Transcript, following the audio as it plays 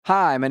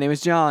Hi, my name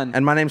is John.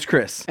 And my name's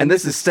Chris. And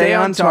this is Stay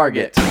on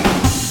Target.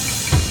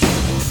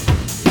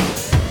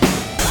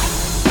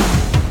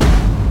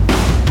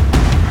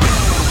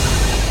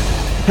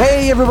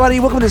 Hey everybody,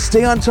 welcome to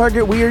Stay on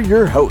Target. We are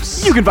your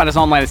hosts. You can find us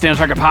online at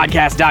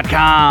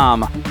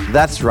stayontargetpodcast.com.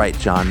 That's right,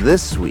 John.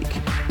 This week,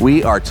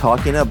 we are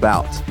talking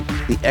about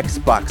the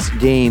Xbox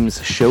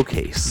Games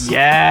Showcase.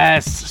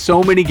 Yes,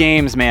 so many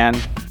games, man.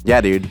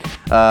 Yeah, dude.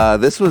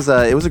 This was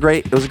it was a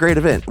great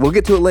event. We'll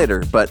get to it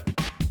later, but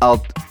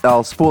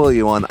I'll spoil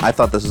you on. I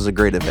thought this was a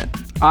great event.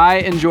 I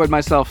enjoyed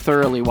myself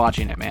thoroughly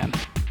watching it, man.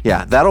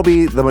 Yeah, that'll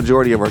be the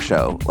majority of our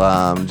show.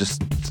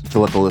 Just to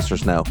let the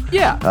listeners know.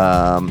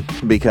 Yeah.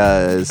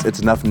 Because it's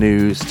enough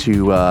news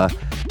to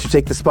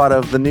take the spot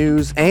of the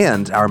news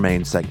and our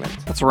main segment.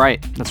 That's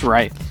right.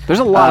 There's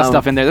a lot of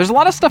stuff in there. There's a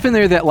lot of stuff in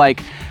there that,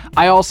 like,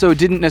 I also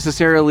didn't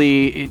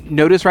necessarily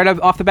notice right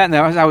off the bat.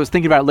 And I was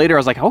thinking about it later. I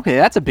was like, okay,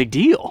 that's a big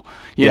deal.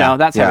 You know,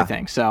 that type of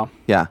thing. So.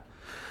 Yeah.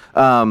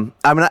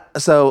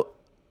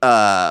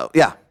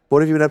 What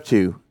have you been up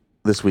to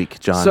this week,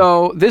 John?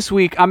 So this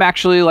week, I'm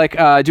actually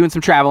doing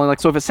some traveling.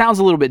 So if it sounds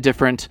a little bit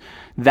different,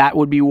 that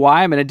would be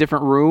why. I'm in a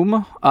different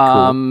room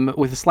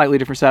with a slightly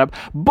different setup.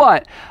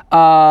 But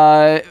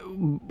I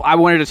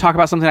wanted to talk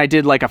about something I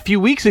did like a few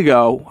weeks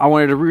ago. I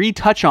wanted to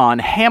retouch on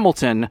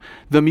Hamilton,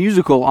 the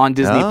musical on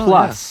Disney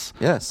Plus.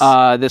 Yes.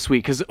 This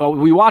week, because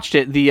we watched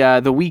it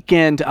the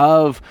weekend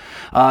of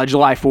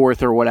July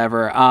 4th or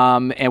whatever,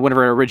 and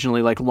whenever it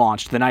originally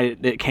launched, the night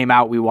it came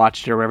out, we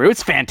watched it or whatever. It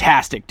was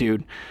fantastic,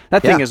 dude.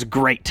 That thing is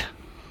great.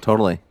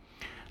 Totally.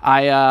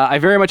 I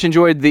very much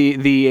enjoyed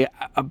the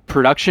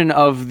production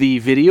of the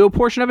video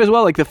portion of it as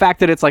well. Like the fact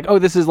that it's like, oh,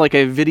 this is like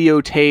a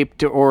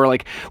videotaped or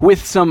like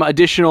with some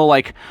additional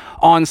like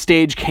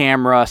on-stage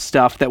camera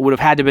stuff that would have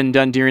had to been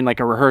done during like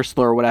a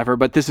rehearsal or whatever.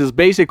 But this is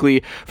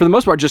basically, for the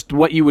most part, just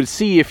what you would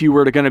see if you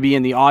were going to be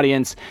in the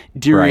audience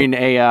during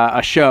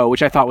a show,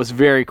 which I thought was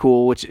very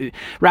cool. Which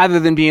rather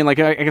than being like,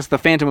 I guess the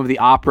Phantom of the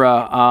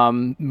Opera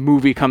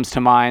movie comes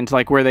to mind,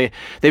 like where they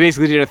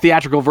basically did a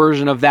theatrical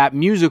version of that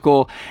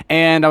musical,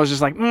 and I was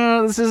just like,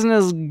 this isn't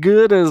as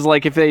good as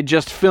like if they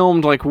just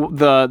filmed like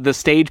the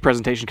stage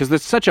presentation, because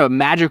there's such a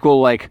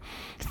magical like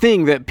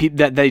thing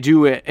that they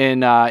do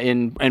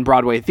in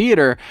Broadway theater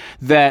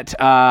that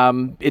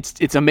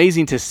it's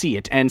amazing to see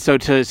it. And so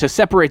to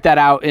separate that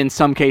out in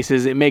some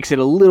cases, it makes it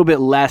a little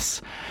bit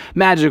less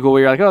magical,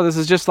 where you're like, oh, this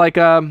is just like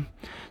some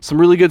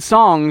really good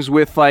songs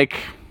with like,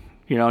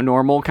 you know,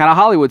 normal kind of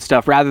Hollywood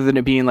stuff, rather than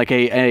it being like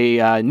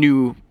a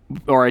new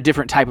or a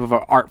different type of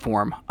art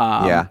form.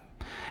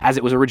 As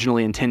it was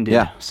originally intended.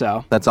 Yeah.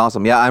 So that's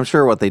awesome. Yeah, I'm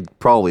sure what they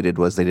probably did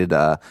was they did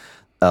a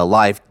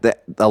live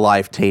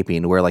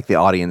taping where like the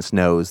audience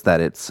knows that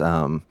it's you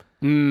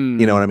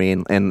know what I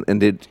mean, and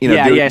did do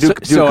a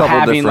couple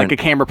having different... like a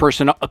camera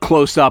person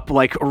close up,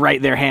 like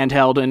right there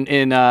handheld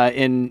in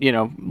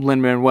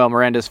Lin-Manuel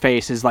Miranda's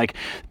face, is like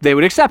they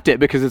would accept it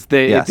because it's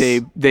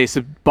they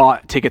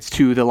bought tickets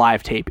to the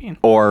live taping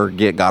or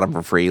got them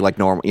for free, like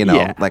normal,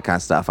 that kind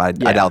of stuff. I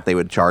doubt they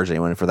would charge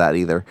anyone for that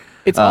either.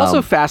 It's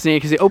also fascinating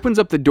because it opens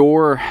up the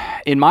door,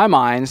 in my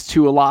mind,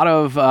 to a lot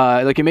of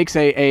it makes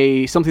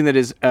a something that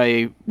is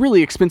a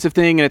really expensive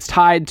thing, and it's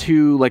tied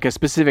to like a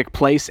specific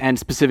place and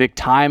specific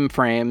time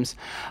frames.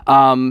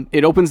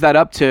 It opens that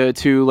up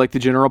to like the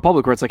general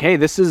public, where it's like, hey,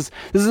 this is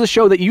a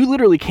show that you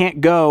literally can't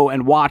go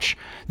and watch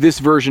this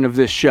version of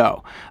this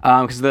show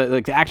because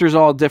the actors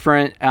are all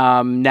different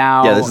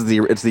now. Yeah,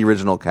 it's the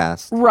original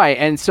cast, right?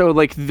 And so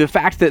like the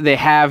fact that they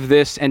have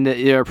this and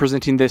they're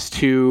presenting this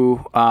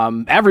to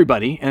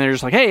everybody, and they're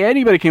just like, hey,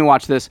 anybody can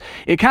watch this.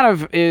 It kind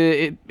of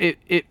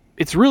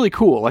it's really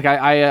cool. Like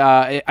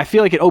I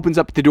feel like it opens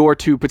up the door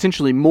to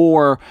potentially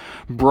more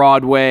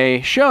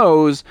Broadway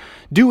shows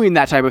doing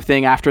that type of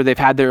thing after they've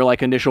had their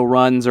like initial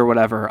runs or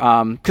whatever.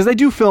 Because they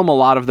do film a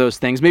lot of those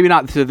things. Maybe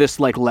not to this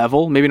like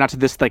level. Maybe not to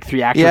this like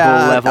theatrical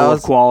level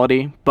of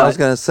quality. But I was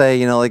gonna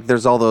say, like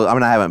there's all those. I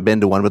mean, I haven't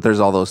been to one, but there's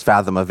all those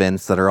Fathom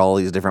events that are all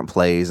these different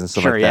plays and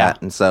stuff like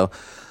that. And so,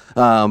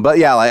 but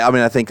yeah, like I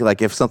mean, I think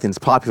like if something's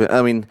popular,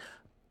 I mean.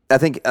 I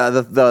think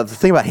the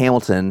thing about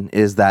Hamilton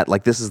is that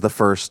like this is the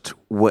first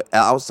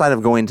outside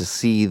of going to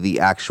see the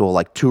actual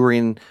like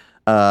touring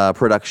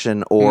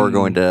production or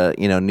going to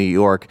New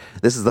York.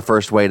 This is the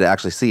first way to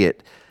actually see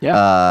it.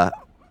 Yeah.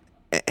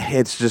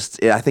 It's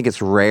just I think it's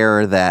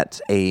rare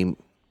that a new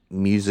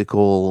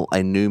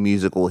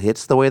musical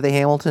hits the way the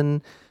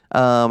Hamilton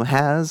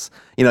has.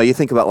 You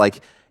think about like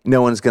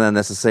no one's gonna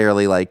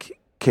necessarily like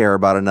care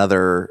about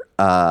another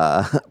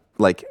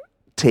like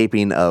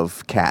taping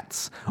of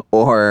Cats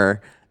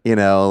or. True.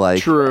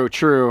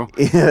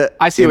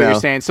 I see what you're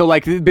saying. So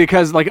like,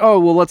 because like, oh,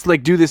 well, let's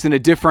like do this in a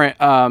different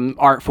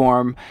art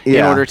form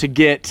in order to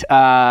get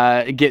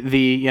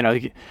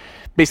the,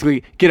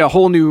 basically get a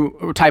whole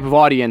new type of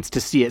audience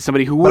to see it.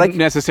 Somebody who wouldn't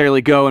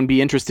necessarily go and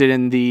be interested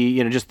in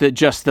the,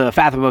 just the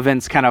Fathom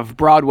events kind of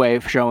Broadway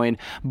showing,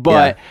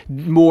 but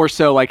more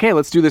so like, hey,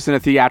 let's do this in a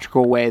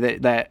theatrical way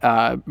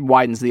that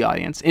widens the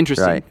audience.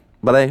 Interesting. Right.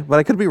 But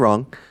I could be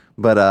wrong.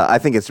 But I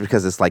think it's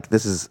because it's like,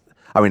 this is,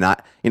 I mean,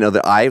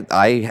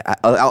 I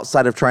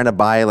outside of trying to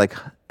buy like,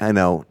 I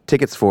know,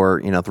 tickets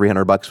for,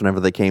 $300 whenever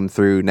they came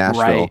through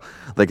Nashville, Right.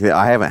 like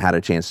I haven't had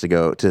a chance to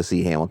go to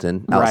see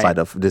Hamilton outside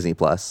of Disney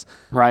Plus.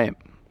 Right.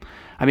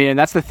 I mean, and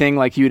that's the thing.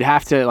 Like, you'd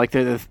have to like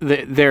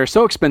they're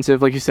so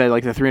expensive, like you said,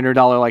 like the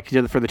 $300 like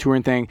for the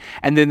touring thing,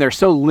 and then they're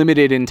so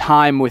limited in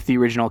time with the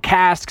original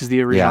cast because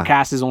the original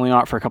cast is only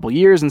on it for a couple of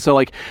years, and so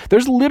like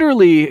there's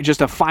literally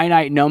just a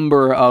finite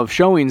number of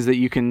showings that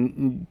you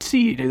can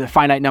see, the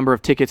finite number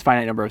of tickets,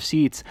 finite number of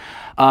seats.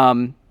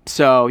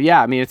 So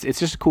yeah, I mean, it's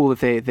just cool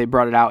that they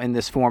brought it out in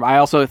this form. I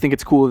also think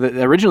it's cool that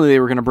originally they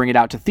were going to bring it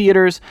out to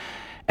theaters,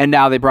 and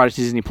now they brought it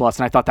to Disney Plus,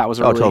 and I thought that was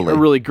a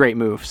really great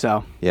move.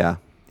 So yeah.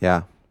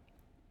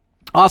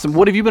 Awesome.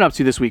 What have you been up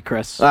to this week,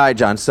 Chris? All right,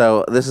 John.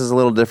 So this is a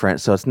little different.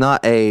 So it's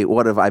not a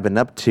what have I been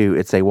up to?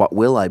 It's a what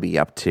will I be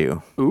up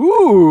to?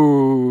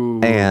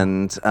 Ooh.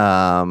 And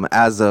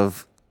as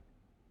of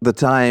the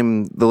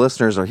time the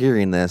listeners are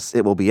hearing this,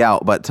 it will be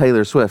out. But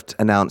Taylor Swift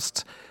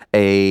announced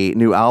a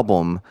new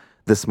album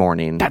this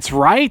morning. That's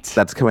right.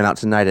 That's coming out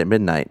tonight at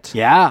midnight.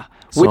 Yeah.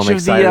 So I'm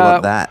excited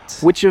about that.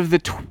 Which of the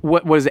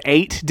what was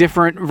 8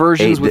 different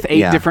versions with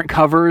 8 different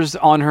covers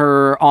on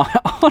her on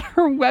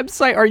her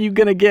website are you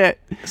gonna get?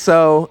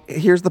 So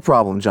here's the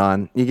problem,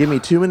 John. You give me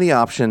too many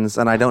options,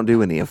 and I don't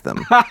do any of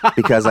them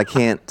because I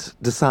can't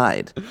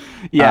decide.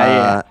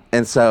 Yeah.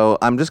 And so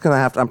I'm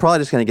probably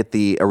just gonna get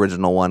the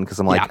original one because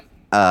I'm like,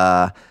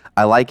 I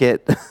like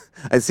it.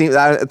 It seems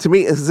to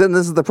me, this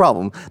is the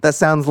problem. That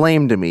sounds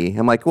lame to me.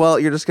 I'm like, well,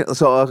 you're just gonna.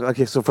 So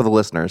okay, so for the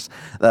listeners,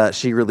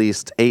 she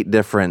released 8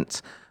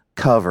 different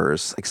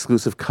covers,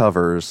 exclusive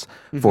covers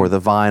for the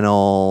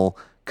vinyl,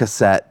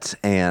 cassette,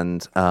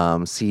 and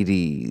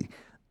CD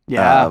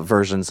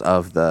versions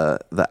of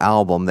the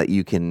album that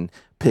you can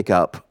pick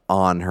up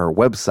on her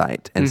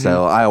website. And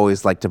so I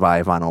always like to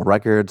buy vinyl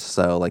records.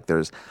 So like,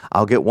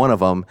 I'll get one of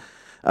them.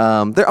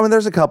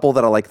 There's a couple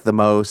that I like the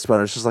most,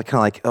 but it's just like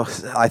kind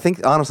of like, I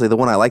think honestly the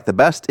one I like the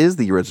best is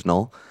the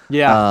original.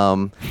 Yeah.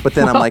 But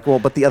then I'm like, well,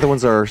 but the other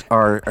ones are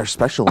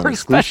special and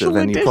exclusive,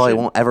 and you probably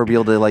won't ever be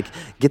able to like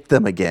get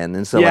them again.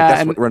 And so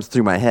that's what runs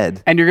through my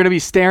head. And you're going to be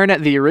staring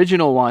at the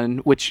original one,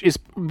 which is,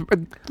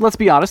 let's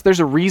be honest,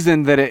 there's a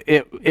reason that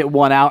it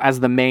won out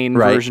as the main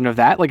version of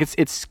that. Like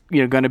it's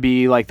going to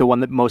be like the one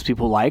that most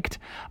people liked.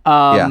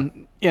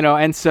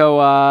 And so,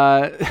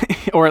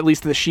 or at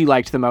least that she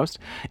liked the most.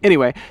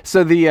 Anyway,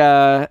 so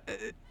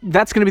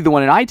that's going to be the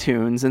one in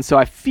iTunes, and so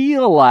I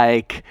feel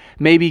like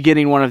maybe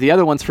getting one of the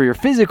other ones for your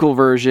physical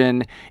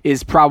version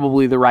is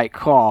probably the right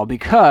call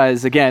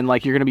because, again,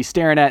 like you're going to be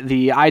staring at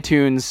the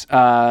iTunes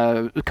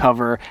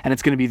cover, and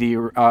it's going to be the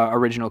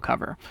original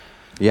cover.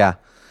 Yeah,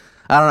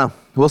 I don't know.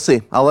 We'll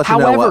see. I'll let you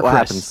know what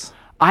happens.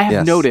 I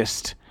have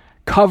noticed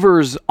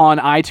covers on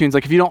iTunes,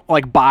 like if you don't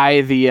like buy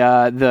the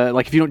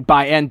like if you don't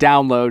buy and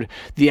download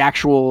the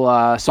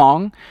actual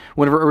song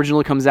whenever it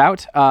originally comes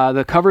out,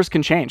 the covers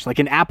can change. Like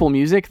in Apple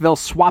Music, they'll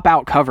swap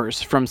out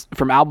covers from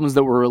albums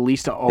that were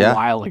released a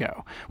while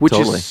ago, which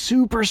is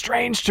super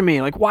strange to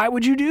me. Like, why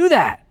would you do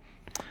that?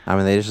 I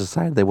mean, they just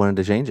decided they wanted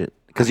to change it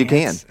because you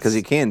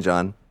can,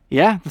 John.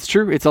 Yeah, that's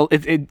true.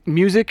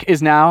 Music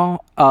is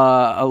now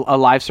a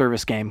live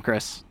service game,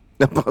 Chris.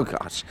 Oh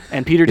gosh!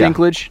 And Peter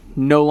Dinklage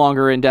no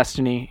longer in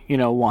Destiny,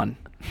 1.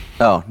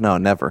 Oh no,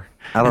 never.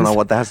 I don't know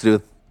what that has to do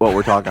with what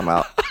we're talking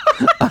about.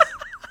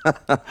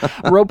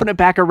 Roping it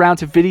back around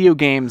to video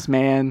games,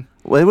 man.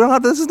 Well, we don't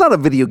have. This is not a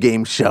video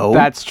game show.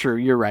 That's true.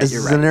 You're right. This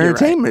is an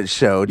entertainment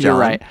show, John. You're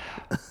right.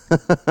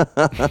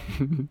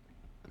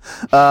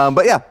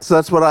 But yeah, so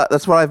that's what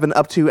I've been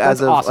up to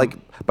as of awesome.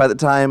 Like by the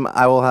time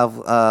I will have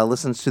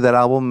listened to that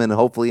album and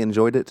hopefully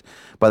enjoyed it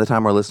by the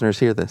time our listeners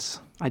hear this.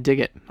 I dig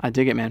it,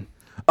 man.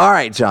 All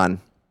right,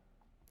 John.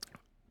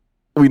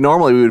 We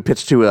would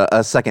pitch to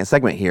a second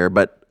segment here,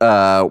 but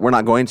we're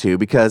not going to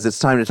because it's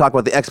time to talk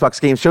about the Xbox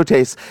Game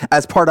Showcase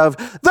as part of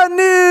the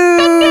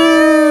news.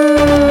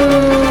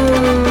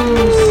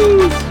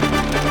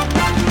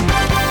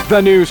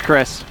 The news,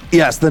 Chris.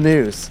 Yes, the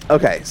news.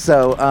 Okay,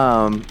 so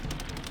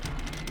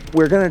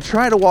we're going to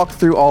try to walk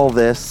through all of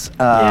this,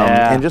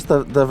 and just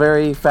the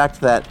very fact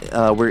that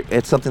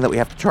it's something that we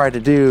have to try to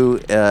do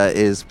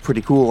is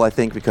pretty cool, I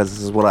think, because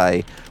this is what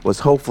I was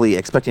hopefully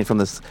expecting from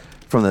this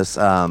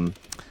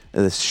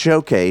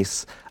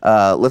showcase.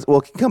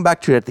 We'll come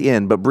back to it at the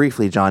end, but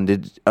briefly, John,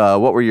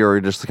 what were your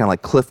just kind of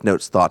like Cliff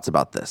Notes thoughts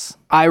about this?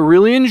 I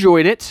really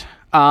enjoyed it.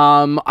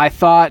 I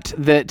thought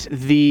that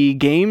the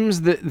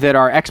games that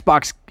are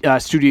Xbox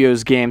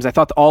Studios games, I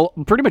thought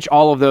pretty much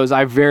all of those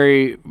I'm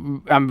very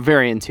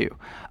into.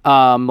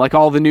 Like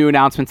all the new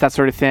announcements, that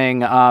sort of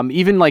thing.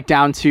 Even like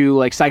down to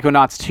like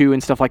Psychonauts 2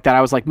 and stuff like that.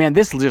 I was like, man,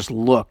 this just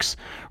looks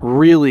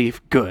really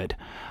good.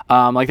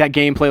 Like that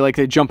gameplay, like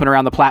the jumping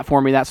around the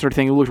platforming, that sort of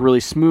thing, it looked really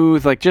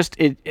smooth. Like just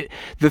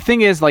the thing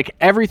is, like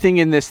everything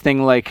in this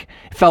thing like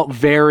felt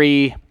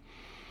very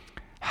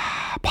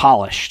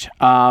polished,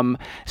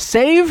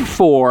 save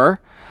for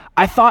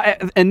I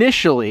thought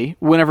initially,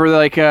 whenever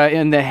like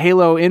in the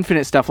Halo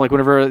Infinite stuff, like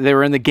whenever they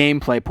were in the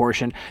gameplay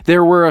portion,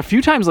 there were a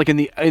few times like in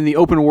the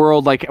open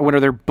world, like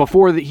whenever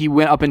before he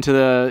went up into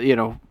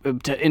the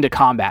into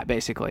combat,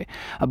 basically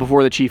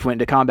before the chief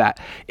went into combat.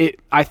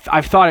 I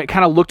thought it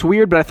kind of looked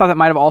weird, but I thought that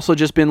might have also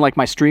just been like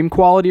my stream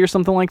quality or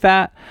something like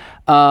that.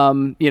 I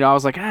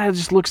was like, it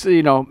just looks,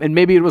 and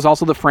maybe it was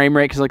also the frame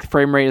rate, because like the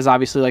frame rate is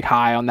obviously like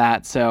high on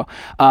that. So,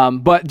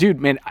 but dude,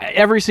 man,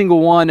 every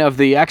single one of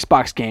the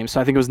Xbox games,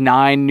 so I think it was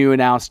 9 new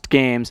announced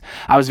games,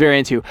 I was very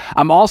into.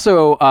 I'm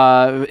also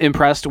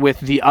impressed with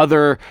the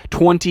other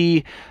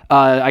 20,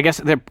 I guess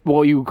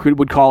what you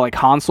would call like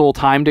console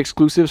timed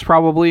exclusives,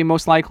 probably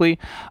most likely.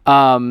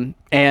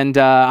 And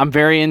I'm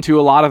very into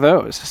a lot of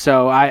those.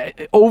 So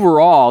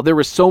overall, there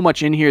was so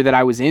much in here that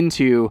I was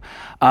into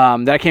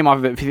that I came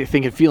off of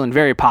it feeling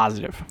very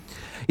positive.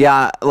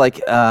 Yeah,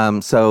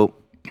 so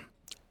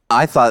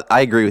I thought,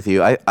 I agree with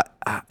you.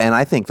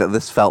 I think that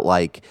this felt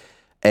like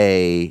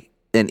an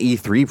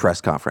E3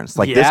 press conference.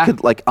 This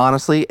could,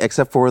 honestly,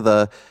 except for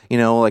the,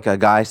 like a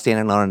guy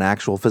standing on an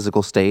actual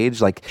physical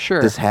stage,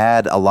 sure, this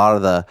had a lot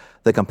of the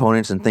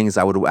components and things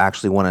I would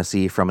actually want to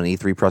see from an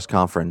E3 press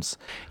conference.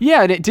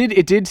 Yeah, and it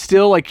did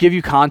still like give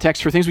you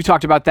context for things. We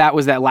talked about that.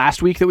 Was that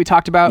last week that we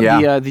talked about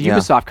the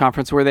Ubisoft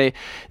conference, where they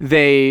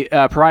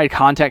provided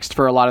context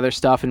for a lot of their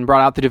stuff and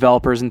brought out the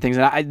developers and things.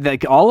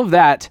 And all of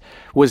that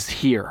was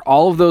here.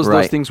 All of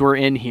those things were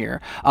in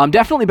here.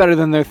 Definitely better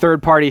than their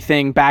third party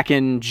thing back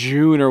in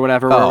June or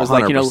whatever, where it was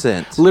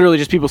 100%. literally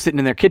just people sitting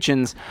in their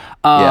kitchens.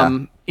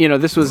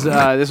 This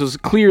was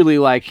clearly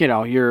like,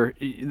 you're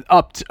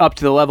up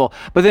to the level.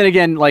 But then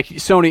again, like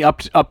Sony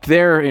upped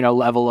their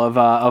level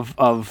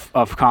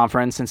of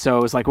conference, and so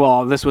it was like,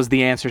 well, this was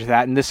the answer to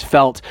that, and this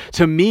felt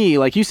to me,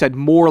 like you said,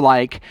 more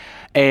like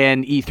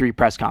an E3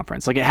 press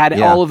conference. Like it had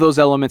all of those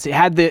elements. It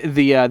had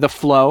the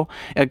flow,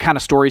 kind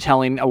of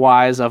storytelling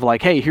wise, of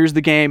like, hey, here's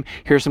the game,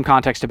 here's some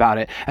context about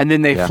it, and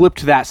then they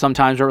flipped that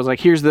sometimes, where it was like,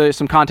 here's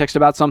some context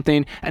about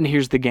something, and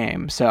here's the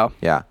game. So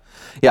yeah,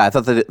 I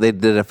thought that they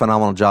did a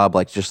phenomenal job,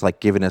 just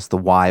giving us the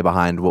why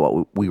behind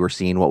what we were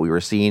seeing,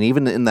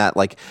 even in that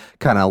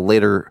kind of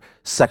later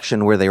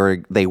section where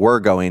they were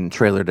going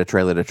trailer to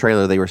trailer to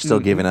trailer. They were still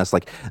giving us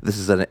this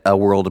is a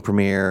world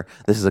premiere,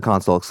 this is a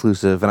console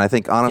exclusive, and I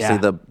think honestly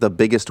the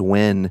biggest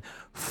win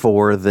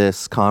for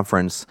this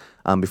conference,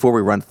 before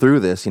we run through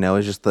this,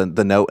 is just the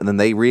note, and then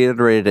they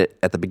reiterated it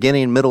at the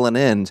beginning, middle, and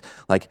end.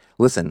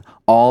 Listen,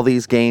 all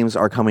these games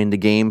are coming to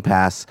Game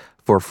Pass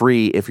for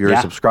free if you're a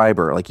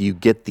subscriber. You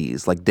get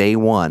these day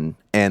one,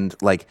 and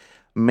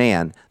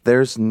man,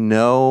 there's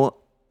no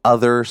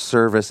other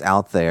service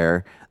out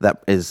there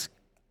that is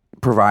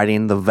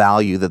providing the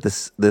value that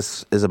this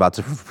is about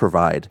to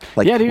provide.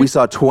 We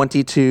saw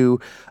 22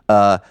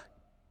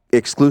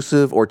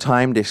 exclusive or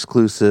timed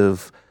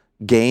exclusive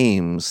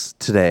games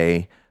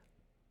today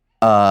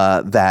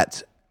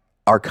that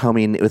are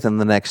coming within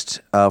the next,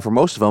 for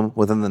most of them,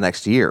 within the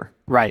next year.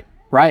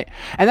 Right.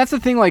 And that's the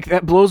thing,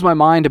 that blows my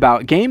mind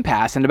about Game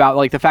Pass, and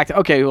about the fact that,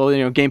 okay,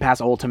 well, Game Pass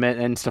Ultimate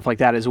and stuff like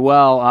that as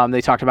well. They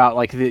talked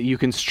about you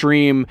can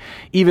stream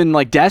even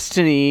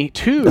Destiny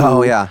 2.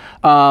 Oh yeah.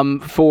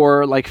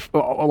 For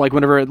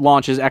whenever it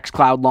launches,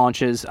 xCloud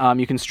launches,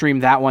 you can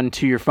stream that one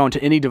to your phone,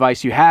 to any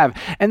device you have.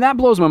 And that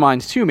blows my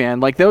mind too, man.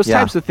 Those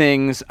types of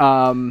things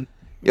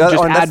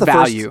just add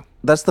value.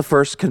 That's the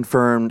first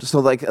confirmed.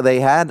 So they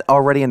had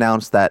already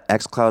announced that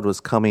xCloud was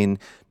coming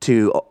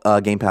to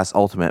Game Pass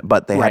Ultimate,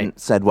 but they hadn't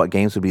said what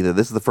games would be there.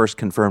 This is the first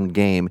confirmed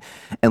game.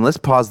 And let's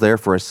pause there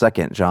for a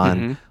second,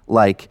 John.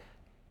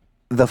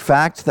 The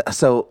fact that,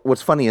 so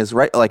what's funny is,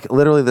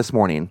 literally this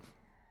morning,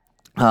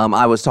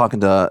 I was talking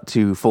to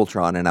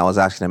Fultron, and I was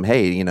asking him,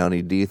 hey,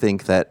 do you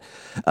think that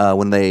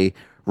when they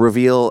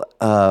reveal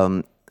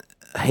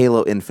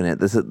Halo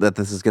Infinite, this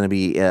is going to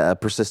be a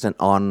persistent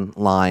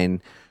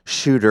online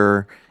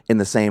shooter in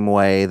the same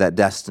way that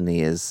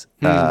Destiny is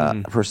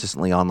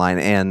persistently online?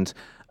 And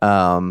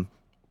Fultron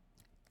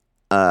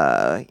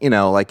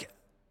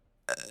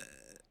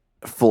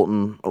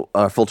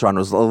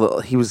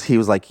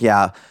was like,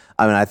 yeah,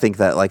 I mean, I think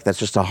that that's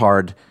just a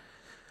hard,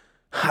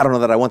 I don't know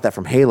that I want that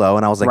from Halo.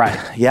 And I was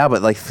like, yeah,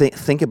 but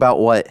think about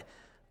what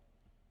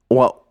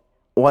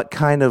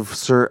kind of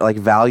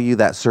value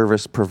that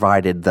service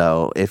provided,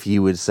 though, if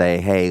you would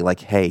say, hey,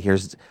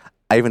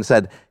 I even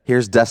said,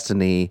 here's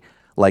Destiny,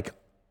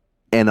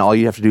 and all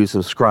you have to do is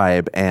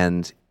subscribe,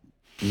 and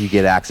you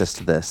get access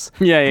to this.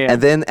 Yeah.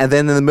 And then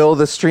in the middle of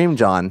the stream,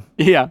 John,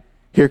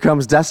 here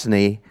comes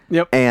Destiny.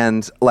 Yep.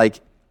 And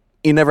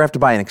you never have to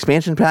buy an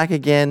expansion pack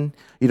again.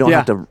 You don't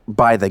have to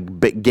buy the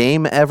big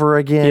game ever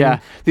again. Yeah.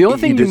 The only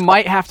thing you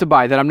might have to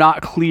buy that I'm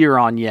not clear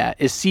on yet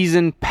is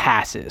season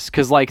passes,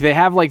 because they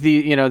have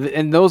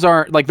and those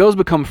aren't those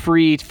become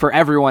free for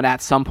everyone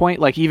at some point.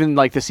 Even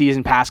the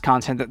season pass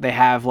content that they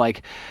have, where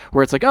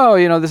it's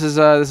this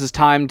is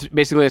timed,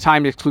 basically a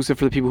timed exclusive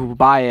for the people who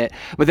buy it.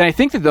 But then I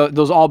think that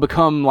those all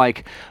become free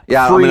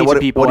to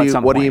people at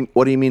some point.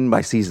 What do you mean by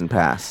season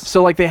pass?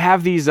 So they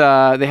have these they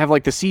have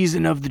the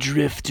season of the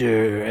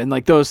Drifter, and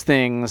like those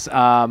things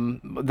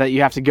that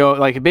you have to go,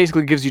 like it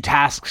basically gives you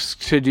tasks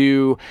to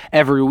do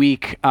every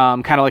week,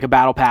 kind of like a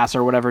battle pass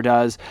or whatever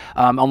does,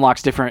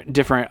 unlocks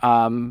different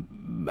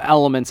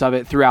elements of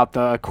it throughout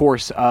the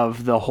course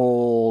of the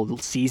whole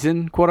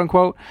season, quote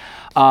unquote.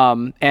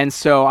 And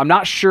so I'm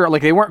not sure,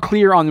 like they weren't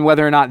clear on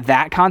whether or not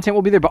that content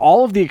will be there, but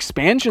all of the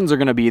expansions are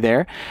going to be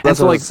there. That's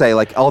what I was say,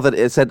 like all that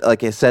it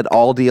said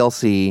all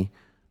DLC,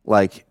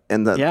 like,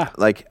 and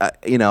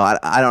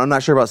I'm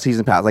not sure about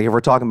season pass. Like if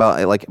we're talking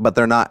about like, but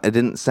they're not. It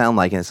didn't sound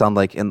like, and it sounded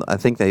like, and I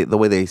think the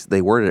way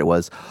they worded it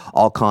was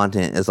all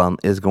content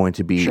is going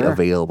to be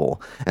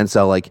available, and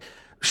so like.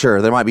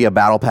 Sure, there might be a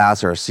battle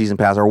pass or a season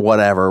pass or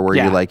whatever where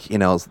you like,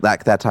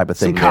 that type of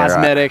thing. Some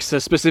cosmetics, a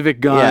specific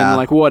gun,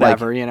 like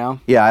whatever,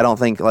 Yeah, I don't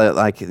think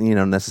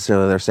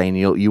necessarily they're saying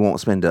you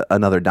won't spend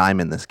another dime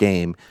in this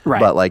game.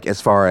 Right. But like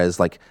as far as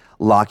like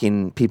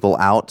locking people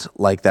out,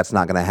 like that's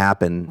not going to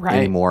happen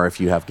anymore if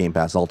you have Game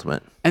Pass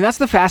Ultimate. And that's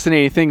the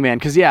fascinating thing, man,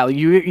 because you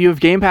have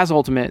Game Pass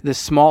Ultimate, this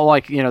small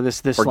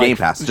this or like, Game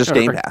Pass, just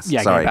Game Pass.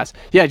 Yeah, Sorry. Game Pass.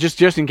 Yeah,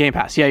 just in Game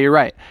Pass. Yeah, you're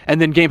right.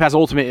 And then Game Pass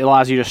Ultimate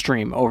allows you to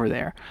stream over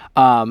there.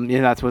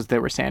 That's what they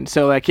were saying.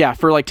 So like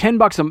for like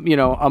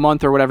 $10 a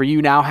month or whatever,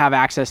 you now have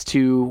access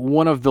to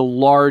one of the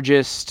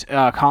largest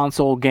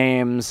console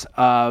games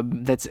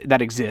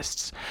that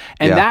exists,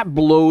 and that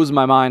blows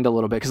my mind a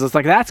little bit because it's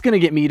like that's going to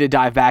get me to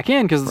dive back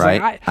in because it's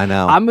like I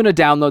know I'm going to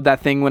download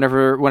that thing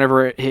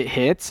whenever it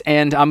hits,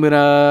 and I'm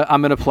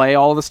gonna play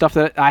all of the stuff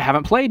that I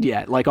haven't played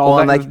yet, like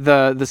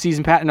the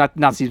season pass,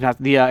 not season pass,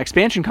 the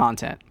expansion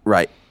content.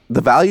 Right.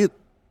 The value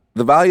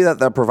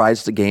that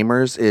provides to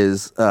gamers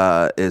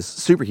is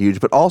super huge,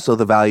 but also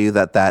the value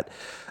that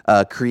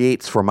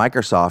creates for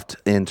Microsoft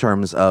in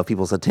terms of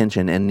people's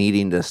attention and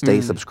needing to stay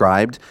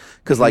subscribed.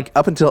 Because like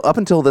up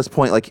until this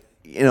point, like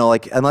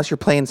unless you're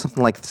playing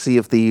something like Sea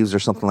of Thieves or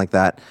something like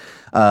that,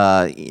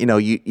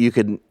 you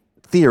could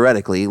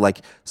theoretically like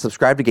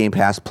subscribe to Game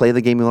Pass, play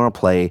the game you want to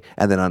play,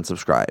 and then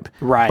unsubscribe.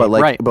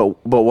 Right. But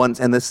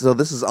once, and this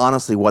is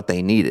honestly what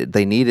they needed.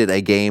 They needed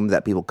a game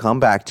that people come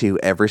back to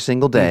every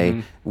single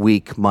day,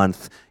 week,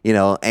 month,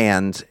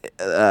 and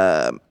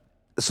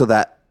so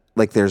that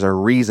like there's a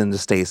reason to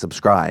stay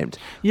subscribed.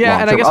 Yeah,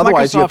 and I guess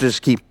otherwise Microsoft, you have to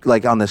just keep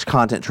like on this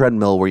content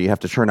treadmill where you have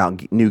to churn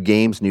out new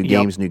games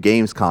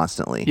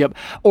constantly. Yep.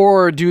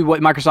 Or do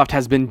what Microsoft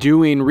has been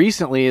doing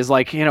recently is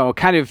like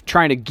kind of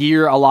trying to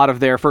gear a lot of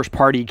their first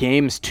party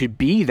games to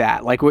be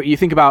that. Like what you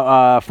think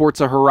about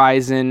Forza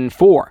Horizon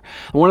 4.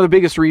 One of the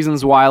biggest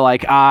reasons why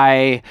like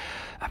I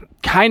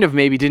kind of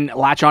maybe didn't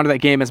latch onto that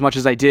game as much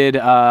as I did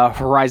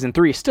Horizon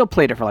 3. Still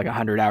played it for like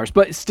 100 hours,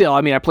 but still,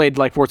 I mean, I played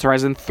like Forza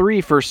Horizon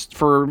 3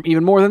 for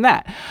even more than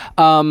that.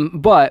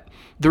 But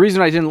the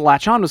reason I didn't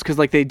latch on was because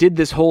like they did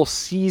this whole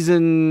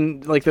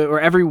season,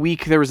 or every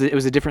week it was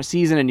a different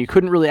season, and you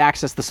couldn't really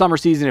access the summer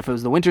season if it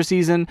was the winter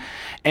season.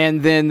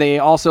 And then they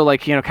also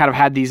kind of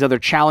had these other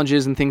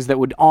challenges and things that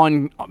would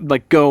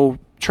go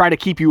try to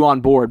keep you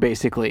on board,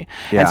 basically.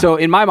 Yeah. And so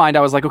in my mind, I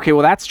was like, okay,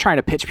 well, that's trying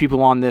to pitch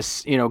people on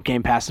this,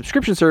 Game Pass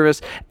subscription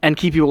service and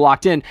keep people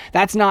locked in.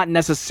 That's not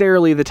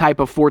necessarily the type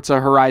of Forza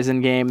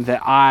Horizon game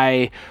that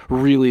I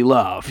really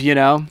love,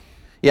 Yeah,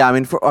 I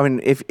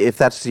mean, if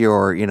that's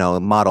your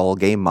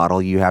game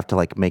model, you have to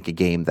like make a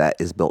game that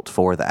is built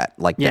for that,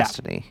 like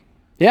Destiny.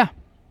 Yeah,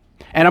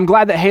 and I'm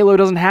glad that Halo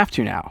doesn't have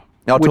to now,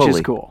 which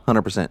is cool.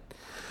 100%.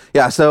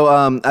 Yeah, so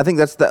I think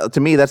that's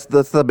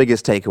the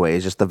biggest takeaway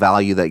is just the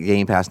value that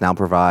Game Pass now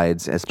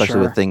provides, especially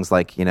with things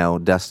like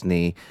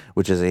Destiny,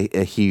 which is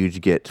a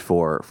huge get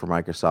for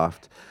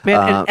Microsoft. Man,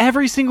 and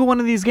every single one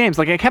of these games,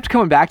 like I kept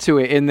coming back to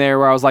it in there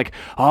where I was like,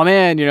 oh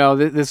man,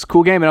 this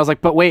cool game, and I was like,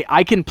 but wait,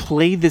 I can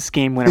play this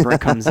game whenever it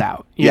comes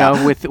out,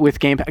 with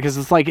Game Pass, because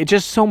it's like it's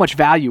just so much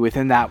value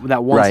within that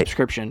one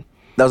subscription.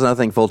 That was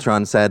another thing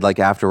Voltron said. Like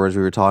afterwards,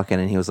 we were talking,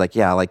 and he was like,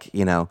 yeah, like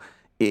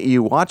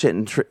you watch it,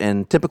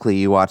 and typically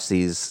you watch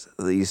these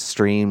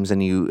streams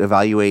and you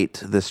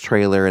evaluate this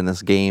trailer and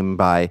this game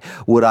by,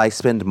 would I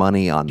spend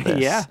money on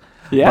this? Yeah.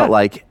 But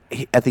like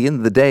at the end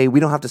of the day, we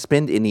don't have to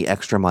spend any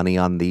extra money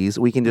on these.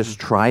 We can just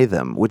try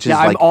them, which is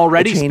I'm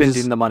already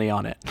spending the money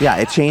on it. Yeah,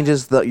 it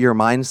changes your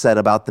mindset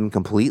about them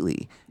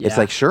completely. Yeah. It's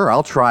like, sure,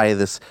 I'll try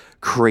this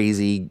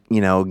crazy,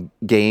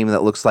 game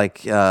that looks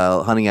like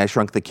Honey, I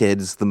Shrunk the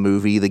Kids, the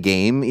movie, the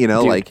game, Dude.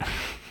 like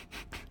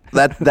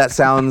that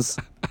sounds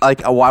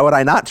like, why would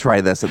I not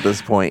try this at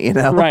this point,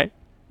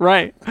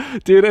 Right,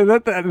 dude, and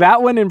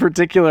that one in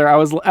particular,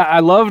 I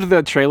loved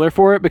the trailer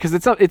for it because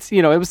it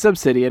was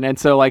Obsidian, and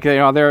so like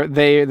they're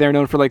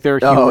known for like their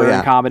humor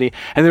and comedy,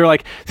 and they're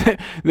like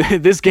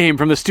this game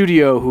from the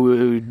studio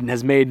who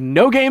has made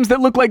no games that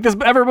look like this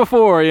ever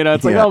before,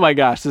 it's like, oh my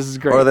gosh, this is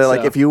great. Or they're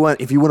like, if you want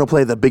to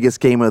play the biggest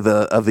game of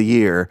the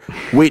year,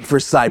 wait for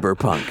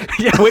Cyberpunk.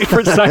 Yeah, wait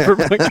for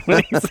Cyberpunk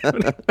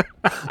 2077.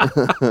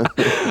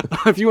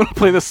 If you want to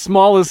play the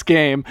smallest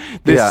game,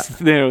 this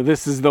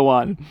is the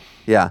one.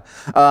 Yeah.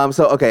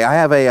 Okay, I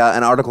have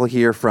an article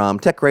here from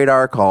Tech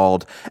Radar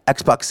called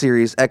Xbox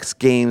Series X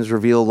Games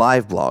Reveal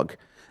Live Blog.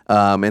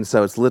 And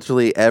so it's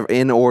literally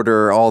in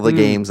order, all the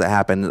games that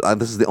happened.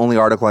 This is the only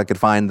article I could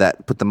find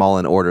that put them all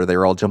in order. They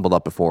were all jumbled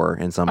up before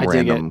in some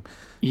random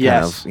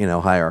kind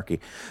of, hierarchy.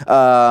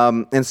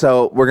 And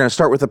so we're going to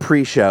start with the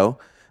pre-show.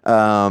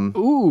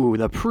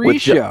 The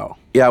pre-show.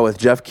 With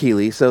Jeff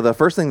Keighley. So the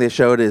first thing they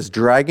showed is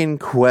Dragon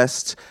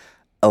Quest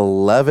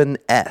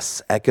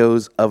 11S,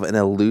 Echoes of an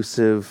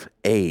Elusive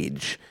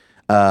Age.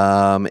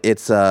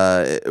 It's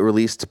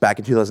released back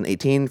in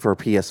 2018 for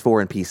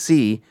PS4 and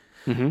PC,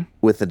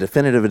 with the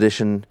definitive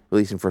edition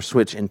releasing for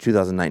Switch in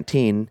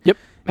 2019. Yep,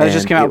 that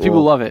just came out.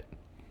 People love it.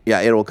 Yeah,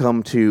 it will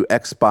come to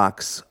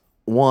Xbox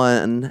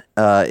One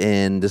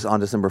on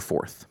December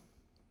 4th.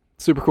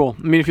 Super cool.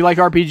 I mean, if you like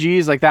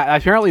RPGs like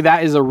that, apparently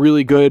that is a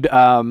really good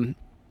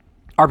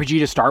RPG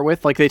to start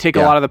with. Like, they take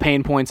a lot of the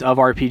pain points of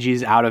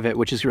RPGs out of it,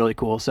 which is really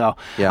cool. So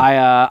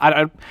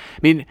I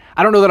mean,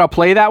 I don't know that I'll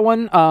play that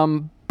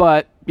one,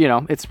 but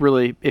it's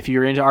really, if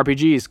you're into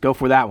RPGs, go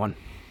for that one.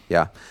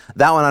 Yeah,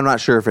 that one I'm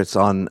not sure if it's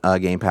on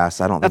Game Pass.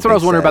 I don't. That's what I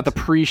was wondering about the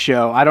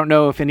pre-show. I don't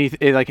know if if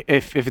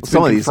it's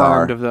some been of these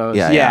confirmed are. of those.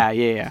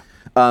 Yeah.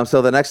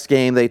 So the next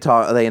game they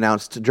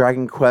announced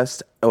Dragon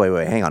Quest. Oh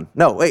wait, hang on.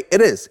 No, wait,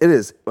 it is.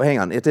 Hang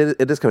on, it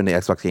is coming to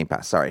Xbox Game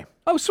Pass. Sorry.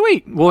 Oh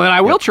sweet. Well, then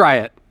I will try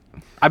it.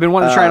 I've been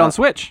wanting to try it on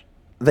Switch.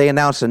 They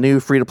announced a new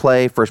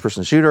free-to-play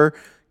first-person shooter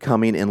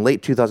coming in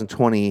late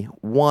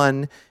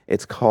 2021.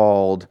 It's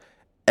called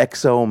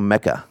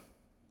Exomecha.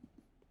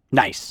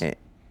 Nice.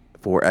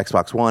 For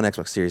Xbox One,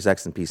 Xbox Series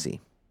X, and PC.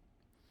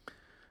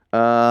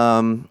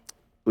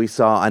 We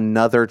saw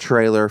another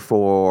trailer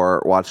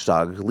for Watch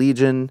Dogs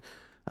Legion.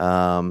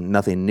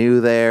 Nothing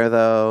new there,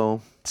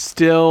 though.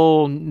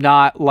 Still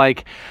not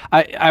like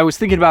I was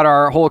thinking about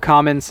our whole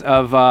comments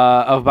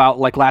about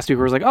like last week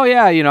where it was like, oh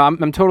yeah,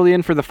 I'm totally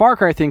in for the Far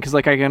Cry thing because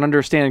like I can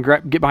understand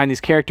and get behind these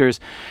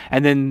characters,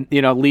 and then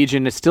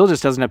Legion, it still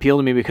just doesn't appeal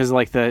to me because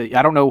like I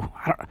don't know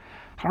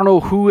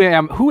who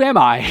am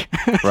I.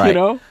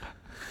 Right.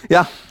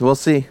 Yeah, we'll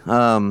see.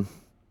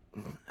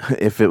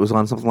 If it was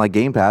on something like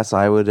Game Pass,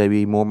 I would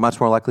be much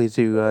more likely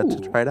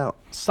to try it out.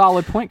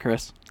 Solid point,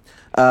 Chris.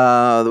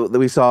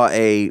 We saw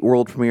a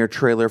world premiere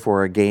trailer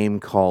for a game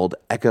called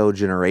Echo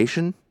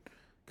Generation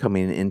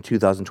coming in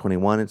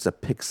 2021. It's a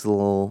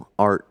pixel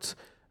art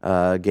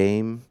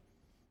game.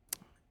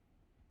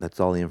 That's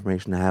all the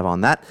information I have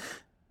on that.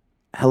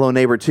 Hello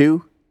Neighbor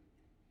 2.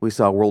 We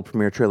saw a world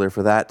premiere trailer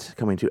for that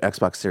coming to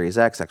Xbox Series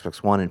X, Xbox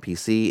One, and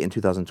PC in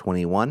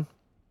 2021.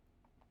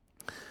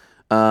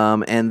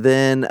 And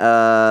then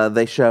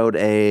they showed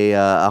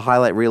a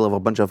highlight reel of a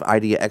bunch of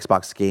Idea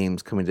Xbox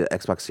games coming to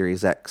Xbox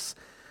Series X,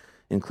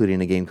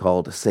 including a game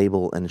called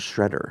Sable and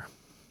Shredder.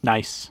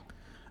 Nice.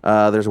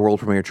 There's a world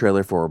premiere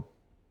trailer for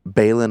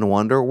Balan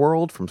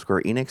Wonderworld from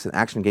Square Enix, an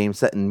action game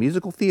set in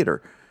musical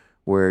theater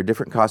where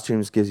different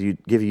costumes give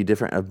you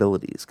different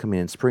abilities, coming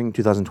in spring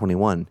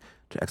 2021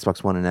 to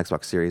Xbox One and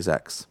Xbox Series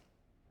X.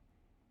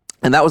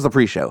 And that was the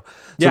pre-show.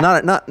 So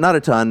not a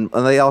ton.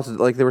 And they also,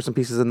 like, there were some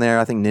pieces in there.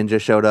 I think Ninja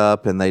showed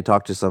up and they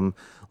talked to some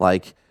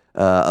like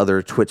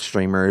other Twitch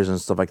streamers and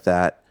stuff like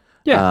that.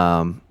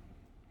 Yeah.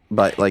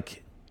 But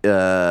like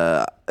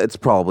it's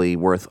probably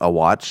worth a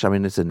watch. I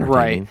mean, it's entertaining.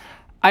 Right.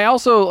 I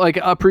also like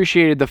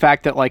appreciated the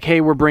fact that like,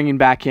 hey, we're bringing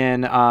back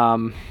in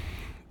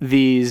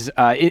these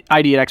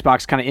ID at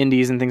Xbox kind of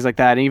indies and things like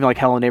that, and even like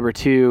Hello Neighbor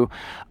 2,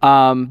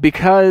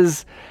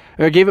 because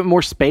it gave it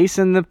more space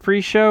in the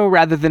pre-show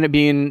rather than it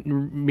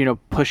being,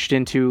 pushed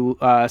into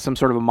some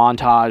sort of a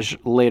montage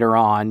later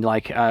on,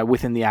 like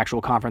within the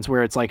actual conference,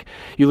 where it's like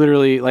you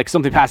literally like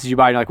something passes you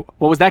by and you're like,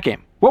 what was that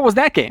game? What was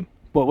that game?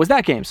 What was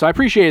that game? So I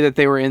appreciated that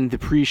they were in the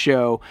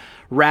pre-show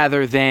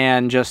rather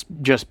than just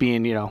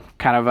being,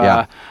 kind of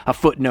a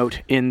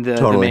footnote in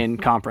the main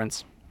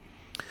conference.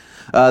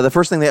 The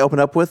first thing they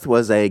opened up with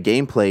was a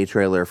gameplay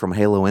trailer from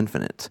Halo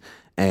Infinite,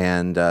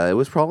 and it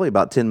was probably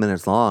about 10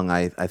 minutes long,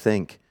 I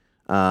think.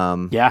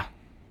 It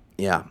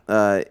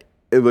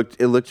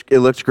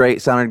looked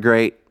great, sounded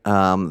great.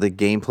 The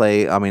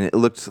gameplay, I mean, it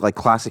looked like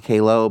classic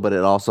Halo, but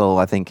it also,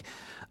 I think,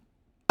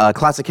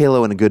 classic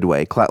Halo in a good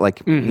way, kind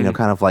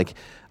of like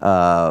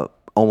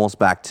almost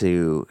back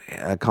to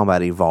a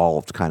Combat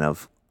Evolved kind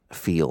of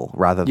feel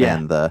rather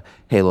than the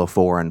Halo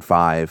 4 and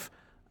 5.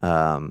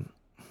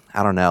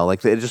 I don't know,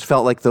 like it just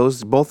felt like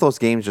both those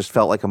games just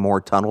felt like a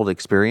more tunneled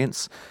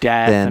experience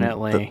than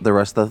the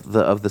rest of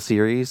the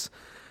series.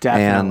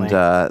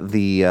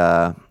 Definitely.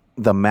 And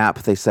the map,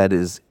 they said,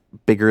 is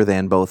bigger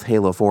than both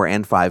Halo 4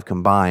 and 5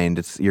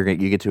 combined. You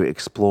get to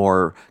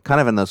explore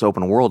kind of in this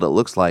open world. It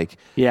looks like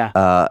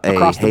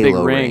across the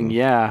Halo big ring.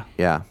 Yeah.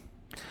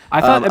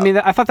 I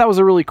thought that was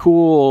a really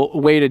cool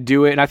way to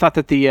do it, and I thought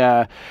that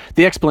the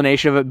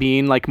explanation of it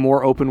being like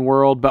more open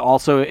world, but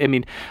also, I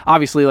mean,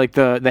 obviously, like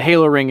the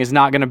Halo ring is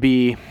not going to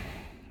be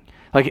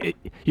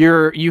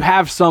you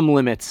have some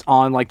limits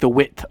on like the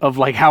width of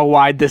like how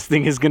wide this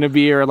thing is going to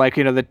be, or like,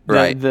 you know,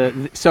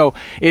 so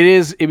it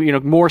is, you know,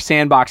 more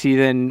sandboxy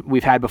than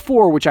we've had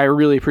before, which I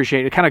really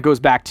appreciate. It kind of goes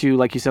back to,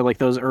 like you said, like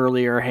those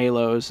earlier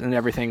Halos and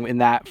everything in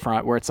that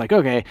front, where it's like,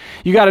 okay,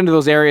 you got into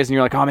those areas and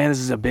you're like, oh man, this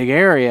is a big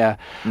area.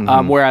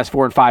 Whereas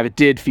 4 and 5, it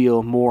did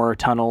feel more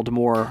tunneled,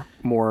 more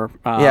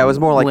it was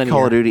more like linear.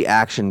 Call of Duty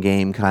action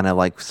game kind of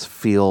like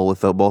feel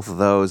with both of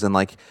those. And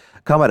like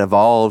Combat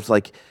Evolved,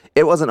 like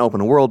it wasn't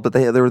open world, but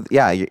there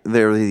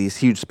were these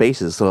huge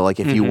spaces. So like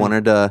if you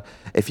wanted to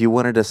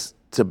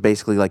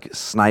basically like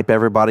snipe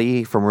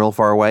everybody from real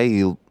far away,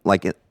 you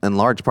like in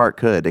large part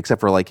could,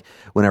 except for like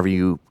whenever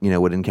you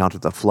would encounter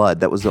the flood.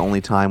 That was the only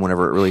time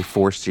whenever it really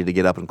forced you to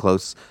get up and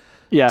close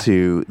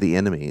to the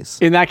enemies.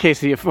 In that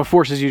case, it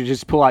forces you to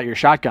just pull out your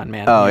shotgun,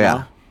 man. Oh yeah.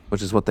 Know?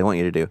 Which is what they want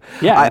you to do.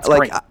 Yeah, that's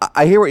great.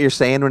 I hear what you're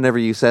saying whenever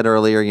you said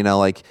earlier, you know,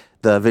 like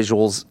the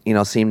visuals, you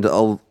know, seemed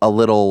a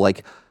little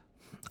like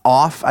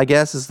off, I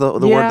guess is the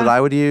word that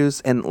I would use.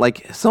 And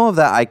like some of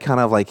that I kind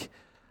of like,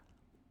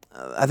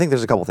 I think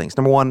there's a couple things.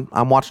 Number one,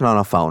 I'm watching on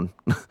a phone.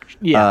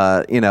 You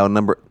know,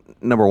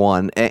 number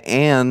one.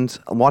 And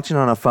I'm watching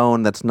on a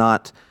phone that's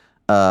not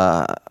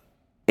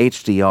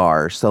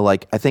HDR. So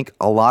like I think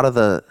a lot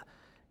of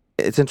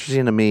it's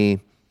interesting to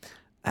me,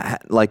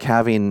 like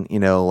having, you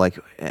know, like,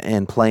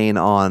 and playing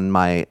on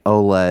my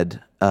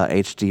OLED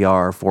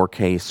HDR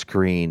 4K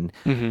screen,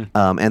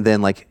 and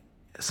then like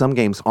some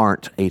games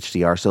aren't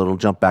HDR, so it'll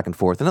jump back and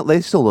forth, and they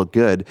still look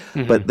good,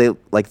 but they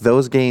like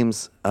those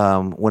games,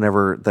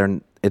 whenever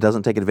it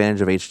doesn't take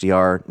advantage of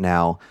HDR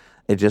now,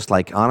 it just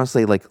like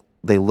honestly like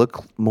they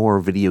look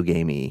more video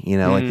gamey, you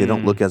know, like they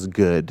don't look as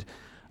good,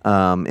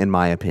 in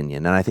my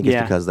opinion, and I think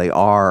it's because they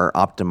are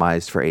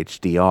optimized for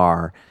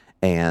HDR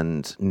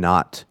and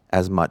not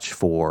as much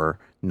for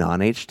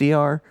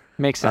non-HDR.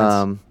 Makes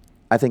sense.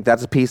 I think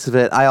that's a piece of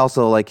it. I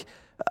also like,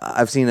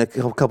 I've seen a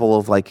couple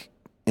of like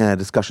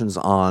discussions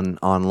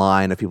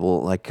online of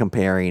people like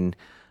comparing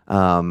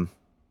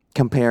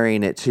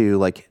it to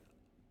like,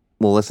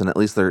 well, listen, at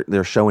least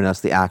they're showing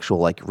us the actual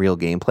like real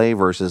gameplay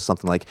versus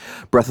something like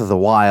Breath of the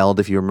Wild.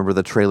 If you remember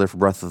the trailer for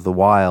Breath of the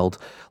Wild,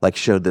 like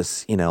showed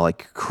this, you know,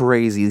 like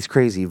these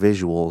crazy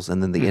visuals,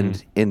 and then the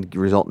end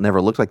result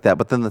never looked like that.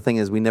 But then the thing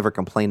is, we never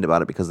complained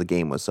about it because the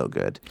game was so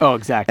good. Oh,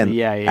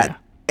 exactly.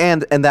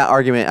 And that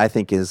argument I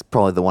think is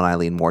probably the one I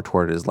lean more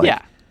toward, is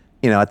like,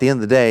 you know, at the end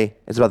of the day,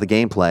 it's about the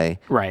gameplay.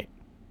 Right.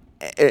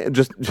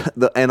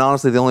 And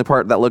honestly, the only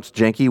part that looked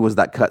janky was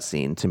that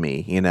cutscene to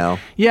me, you know.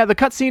 Yeah, the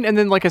cutscene, and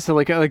then like I said,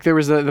 like there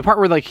was the part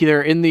where like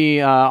they're in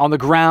the on the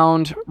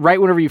ground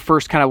right whenever you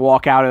first kind of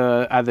walk out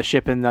of the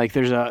ship, and like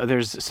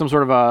there's some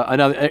sort of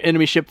another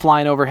enemy ship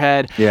flying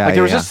overhead. Yeah, like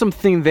there was just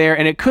something there,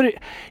 and it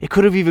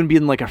could have even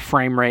been like a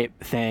frame rate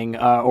thing,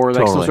 or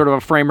like some sort of a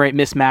frame rate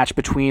mismatch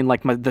between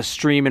like the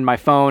stream and my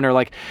phone, or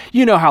like,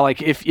 you know how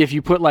like if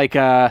you put like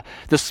the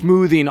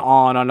smoothing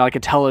on like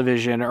a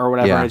television or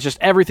whatever, it's just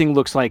everything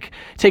looks like.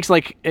 Takes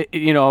like,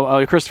 you know,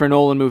 a Christopher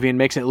Nolan movie and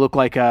makes it look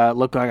like a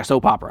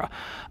soap opera,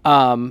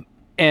 and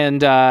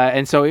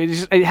so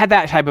it had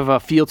that type of a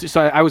feel to.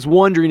 So I was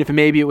wondering if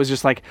maybe it was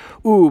just like,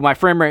 ooh, my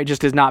frame rate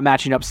just is not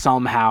matching up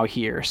somehow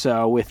here.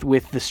 So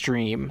with the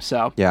stream,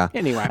 so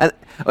Anyway,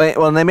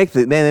 and they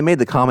made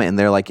the comment in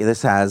there like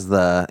this has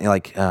the, you know,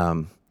 like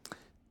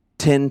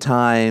 10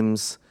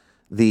 times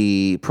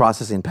the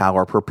processing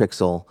power per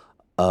pixel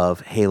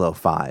of Halo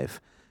 5.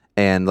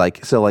 And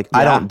like, so like,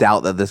 I don't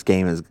doubt that this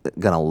game is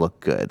gonna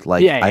look good.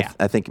 Like,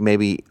 I think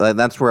maybe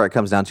that's where it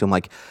comes down to. I'm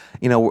like,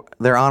 you know,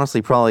 they're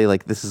honestly probably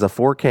like, this is a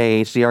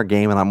 4K HDR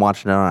game, and I'm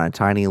watching it on a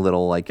tiny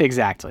little like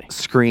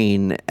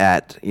screen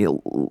at,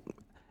 you know,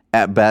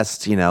 at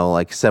best, you know,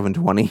 like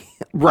 720.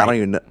 Right. I don't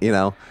even know, you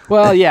know.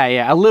 Well,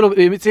 a little.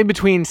 It's in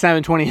between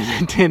 720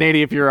 and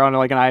 1080 if you're on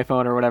like an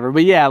iPhone or whatever.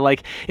 But yeah,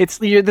 like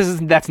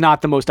that's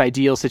not the most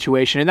ideal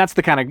situation, and that's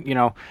the kind of, you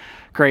know,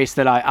 grace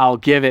that I'll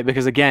give it,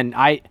 because again,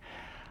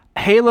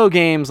 Halo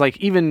games, like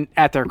even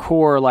at their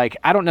core, like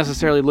I don't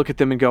necessarily look at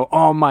them and go,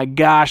 oh my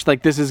gosh,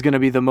 like this is going to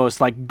be the most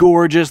like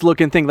gorgeous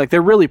looking thing. Like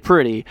they're really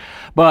pretty,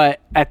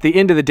 but at the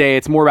end of the day,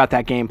 it's more about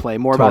that gameplay,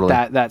 more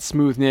about that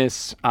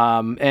smoothness.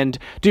 And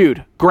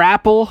dude,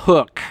 grapple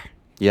hook.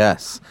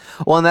 Yes.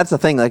 Well, and that's the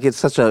thing. Like it's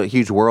such a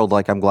huge world.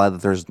 Like I'm glad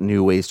that there's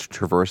new ways to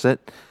traverse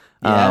it.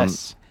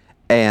 Yes.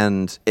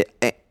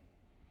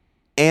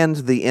 And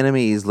the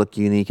enemies look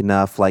unique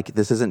enough. Like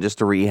this isn't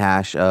just a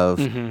rehash of,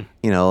 you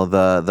know,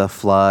 the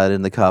Flood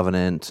and the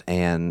Covenant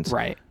and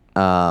right.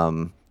 I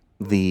mean,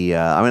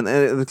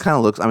 it kind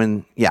of looks. I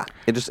mean, yeah,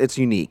 it's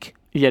unique.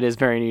 Yeah, it is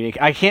very unique.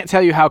 I can't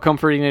tell you how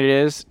comforting it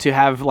is to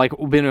have like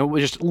been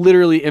just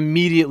literally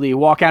immediately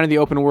walk out in the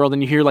open world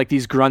and you hear like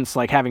these grunts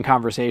like having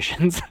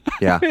conversations.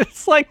 Yeah,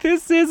 it's like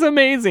this is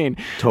amazing.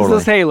 Totally,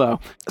 this is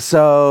Halo.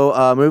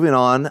 So moving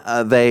on,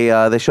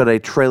 they showed a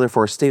trailer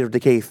for State of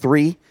Decay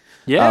 3.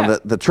 Yeah,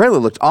 the trailer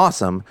looked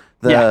awesome.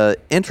 The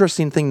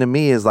interesting thing to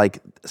me is like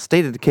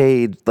State of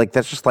Decay, like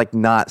that's just like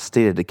not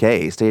State of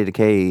Decay. State of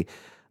Decay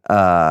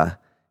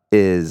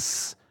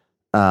is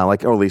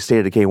like, or at least State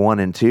of Decay 1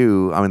 and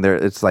 2. I mean,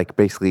 it's like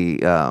basically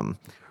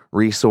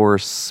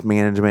resource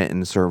management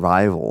and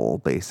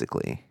survival,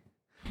 basically.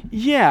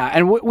 Yeah,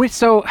 and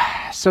so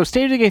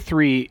State of Decay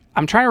 3,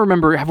 I'm trying to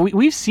remember,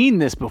 we've seen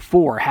this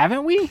before,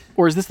 haven't we?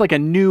 Or is this like a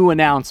new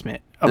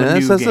announcement of a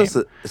new game?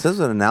 It says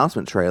an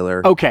announcement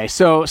trailer. Okay,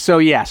 so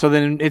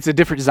then it's a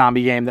different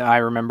zombie game that I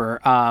remember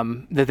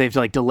that they've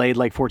like delayed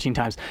like 14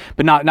 times,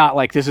 but not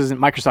like this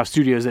isn't Microsoft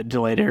Studios that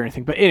delayed it or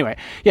anything. But anyway,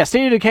 yeah,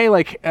 State of Decay,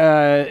 like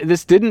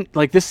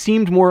this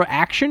seemed more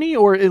actiony,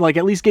 or it, like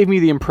at least gave me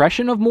the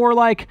impression of more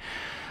like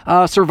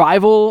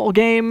survival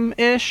game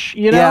ish,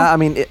 you know? Yeah, I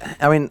mean,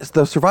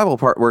 the survival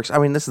part works. I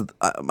mean, this is,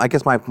 I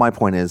guess my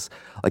point is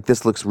like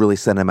this looks really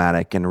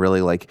cinematic and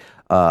really like,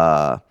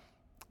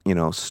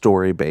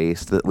 story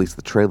based. At least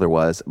the trailer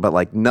was, but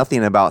like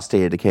nothing about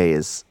State of Decay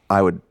is.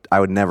 I would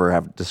never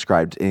have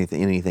described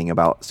anything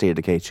about State of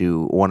Decay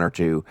 2, 1 or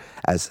 2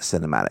 as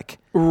cinematic.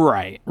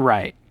 Right.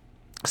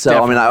 So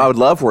definitely. I mean, I would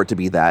love for it to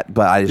be that,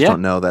 but I just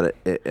don't know that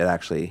it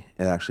actually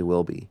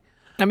will be.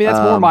 I mean, that's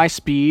more my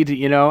speed,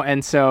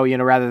 and so,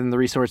 rather than the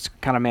resource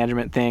kind of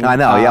management thing. I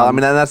know, yeah. I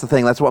mean, and that's the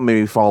thing. That's what made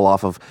me fall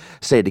off of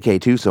State of Decay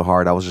 2 so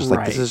hard. I was just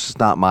like, this is just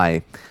not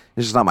my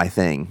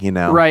thing,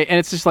 Right, and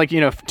it's just like,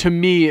 to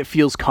me, it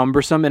feels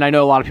cumbersome, and I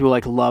know a lot of people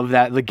like love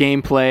that, the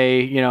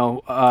gameplay,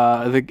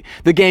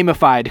 the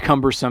gamified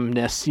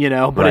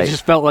cumbersomeness, but It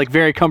just felt like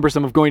very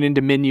cumbersome of going into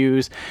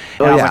menus,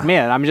 and I was like,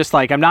 man, I'm just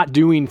like, I'm not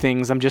doing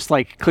things, I'm just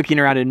like clicking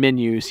around in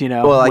menus,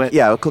 Well, like,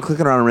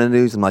 clicking around in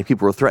menus, and like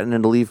people were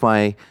threatening to leave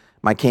my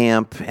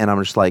camp, and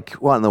I'm just like,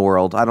 what in the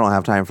world? I don't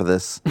have time for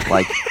this.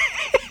 Like,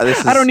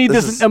 I don't need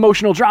this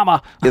emotional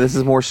drama. Yeah, this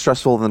is more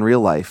stressful than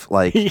real life.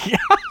 Like,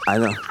 I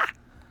don't.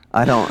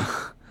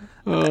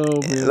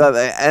 Oh,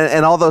 man.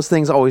 And all those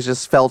things always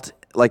just felt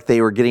like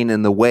they were getting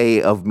in the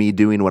way of me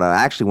doing what I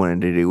actually wanted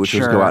to do, which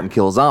was go out and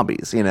kill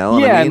zombies. Yeah, I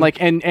mean? and like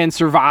and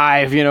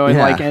survive. And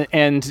like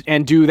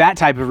and do that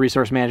type of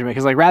resource management.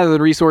 Because like rather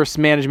than resource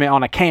management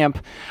on a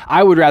camp,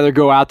 I would rather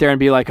go out there and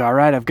be like, all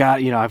right, I've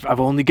got I've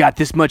only got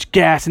this much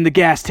gas in the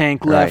gas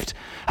tank left. Right.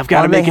 I've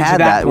got to make it to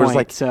that point. It was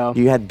like, so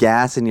you had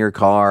gas in your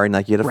car and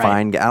like you had to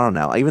find. I don't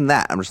know. Even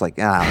that, I'm just like,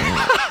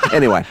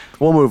 Anyway,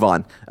 we'll move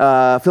on.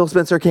 Phil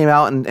Spencer came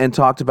out and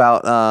talked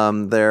about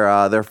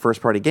their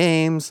first party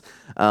games.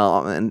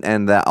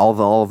 And that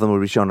all of them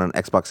would be shown on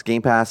Xbox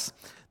Game Pass.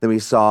 Then we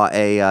saw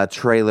a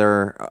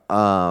trailer,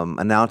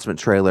 announcement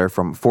trailer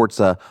from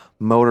Forza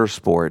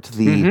Motorsport.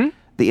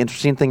 The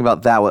interesting thing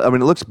about that was, I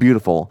mean, it looks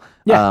beautiful.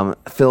 Yeah.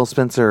 Phil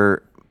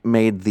Spencer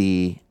made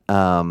the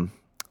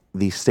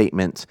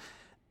statement.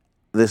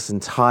 This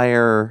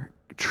entire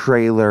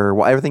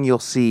trailer, everything you'll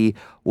see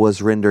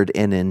was rendered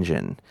in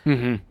engine.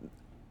 Mm-hmm.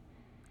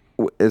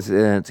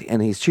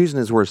 And he's choosing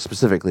his words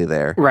specifically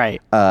there.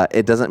 Right.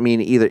 It doesn't mean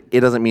either. It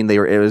doesn't mean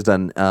it was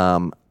done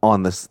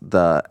on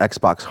the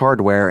Xbox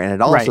hardware, and it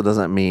also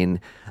doesn't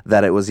mean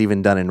that it was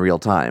even done in real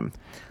time.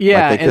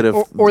 Yeah, like they could have,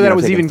 or that it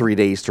was taken even 3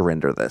 days to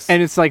render this.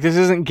 And it's like, this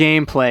isn't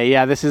gameplay.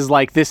 Yeah, this is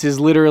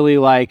literally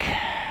like,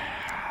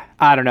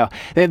 I don't know.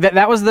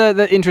 That was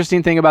the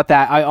interesting thing about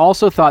that. I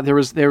also thought there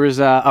was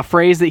a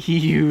phrase that he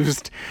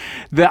used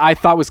that I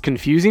thought was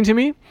confusing to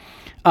me.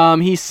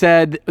 He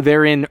said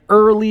they're in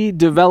early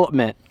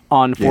development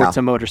on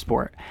Forza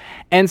Motorsport.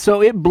 And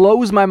so it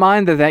blows my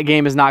mind that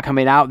game is not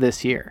coming out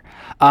this year.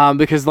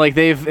 Because like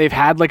they've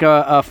had like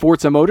a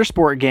Forza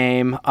Motorsport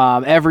game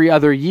every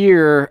other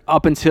year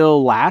up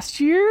until last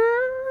year?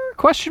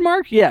 Question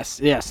mark? Yes,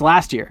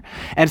 last year.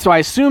 And so I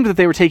assumed that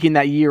they were taking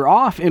that year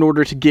off in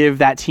order to give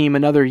that team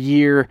another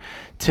year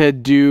to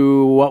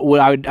do what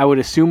I would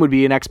assume would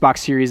be an Xbox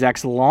Series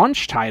X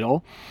launch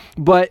title.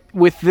 But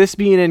with this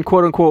being in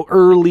quote unquote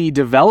early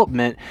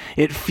development,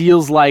 it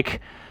feels like,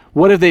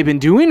 what have they been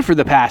doing for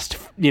the past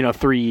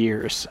 3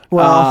 years?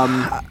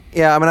 Well,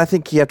 yeah, I mean, I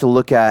think you have to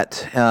look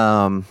at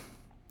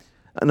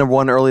number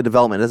one, early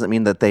development doesn't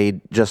mean that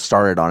they just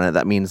started on it.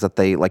 That means that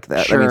they like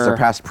that. Sure. That means they're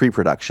past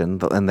pre-production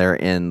and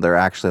they're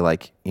actually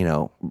like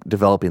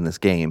developing this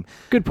game.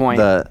 Good point.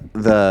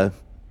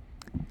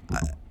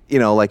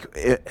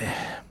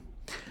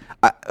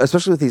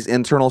 Especially with these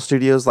internal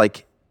studios,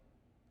 like,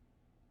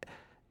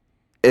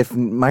 if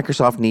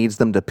Microsoft needs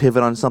them to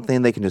pivot on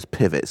something, they can just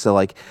pivot. So,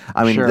 like,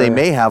 I mean, they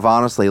may have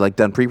honestly like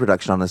done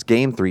pre-production on this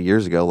game 3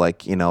 years ago,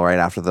 like, right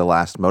after the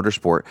last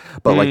Motorsport,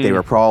 but like they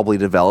were probably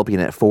developing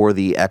it for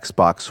the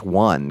Xbox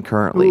One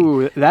currently.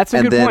 Ooh, that's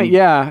a good point.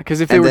 Yeah,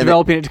 because if they were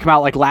developing it to come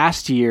out like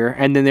last year,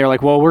 and then they're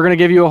like, well, we're going to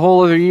give you a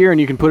whole other year,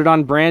 and you can put it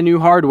on brand new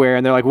hardware,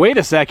 and they're like, wait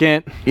a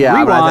second,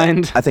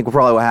 rewind. I think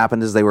probably what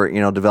happened is they were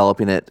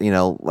developing it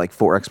like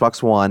for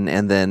Xbox One,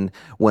 and then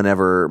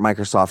whenever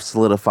Microsoft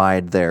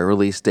solidified their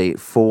release date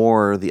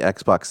for the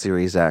Xbox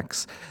Series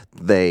X,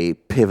 they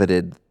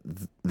pivoted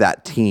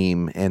that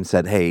team and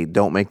said, hey,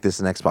 don't make this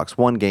an Xbox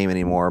One game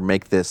anymore.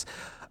 Make this,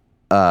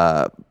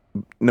 number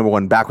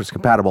one, backwards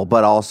compatible,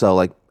 but also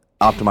like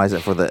optimize it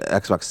for the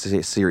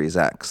Xbox Series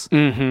X.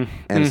 Mm-hmm.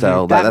 And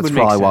so that's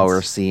probably why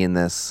we're seeing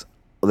this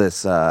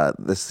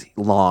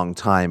long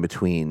time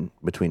between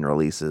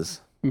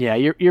releases. Yeah,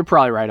 you're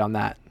probably right on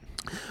that.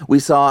 We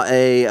saw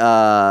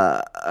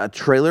a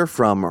trailer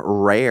from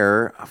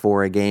Rare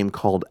for a game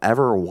called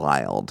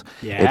Everwild.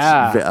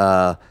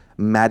 Yeah. It's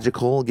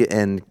magical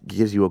and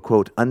gives you a,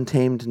 quote,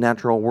 untamed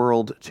natural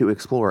world to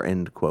explore,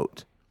 end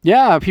quote.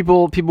 Yeah,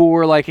 people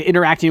were like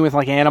interacting with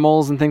like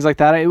animals and things like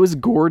that. It was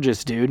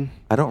gorgeous, dude.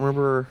 I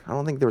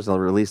don't think there was a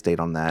release date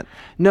on that.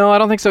 No, I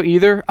don't think so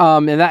either.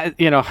 And that,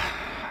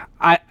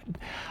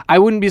 I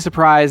wouldn't be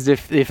surprised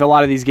if a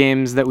lot of these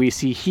games that we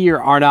see here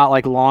are not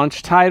like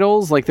launch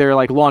titles, like they're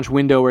like launch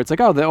window where it's like,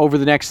 over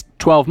the next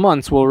 12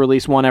 months we'll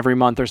release one every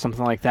month or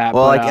something like that.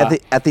 Well,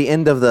 but, at the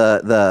end of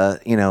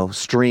the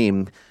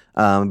stream,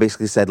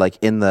 basically said like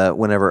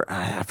whenever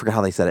I forgot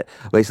how they said it.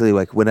 Basically,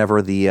 like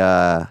whenever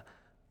the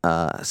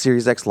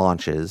Series X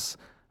launches,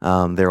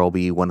 there will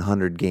be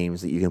 100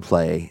 games that you can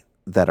play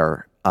that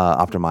are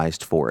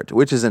optimized for it,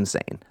 which is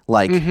insane.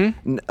 Like,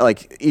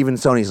 like even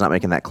Sony's not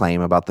making that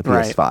claim about the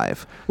PS5. Right.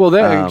 Well,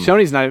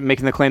 Sony's not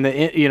making the claim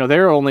that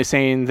they're only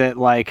saying that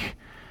like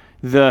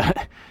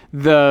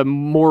the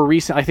more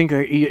recent, I think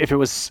if it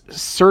was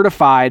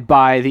certified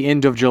by the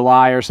end of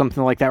July or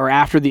something like that, or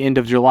after the end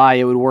of July,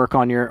 it would work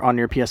on your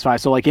PS5.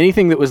 So like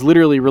anything that was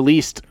literally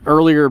released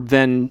earlier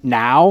than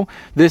now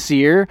this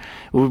year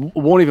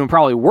won't even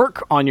probably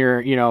work on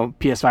your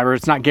PS5, or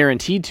it's not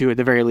guaranteed to at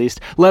the very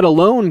least, let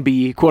alone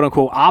be quote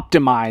unquote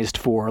optimized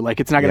for. Like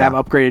it's not going to have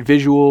upgraded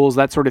visuals,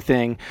 that sort of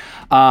thing.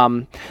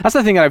 That's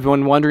the thing that I've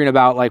been wondering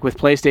about, like with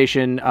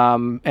PlayStation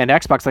and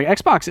Xbox. Like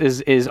Xbox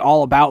is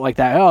all about like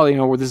that.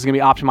 This is going to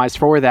be optimized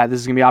for that.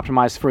 This is going to be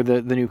optimized for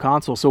the new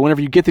console. So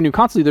whenever you get the new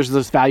console, there's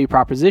this value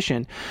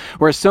proposition.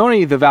 Whereas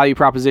Sony, the value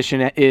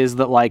proposition is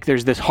that like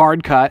there's this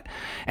hard cut,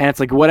 and it's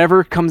like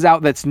whatever comes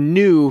out that's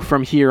new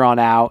from here on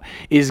out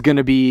is going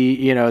to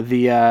be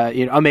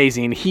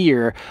amazing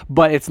here.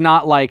 But it's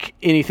not like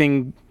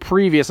anything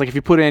previous. Like if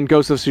you put in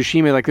Ghost of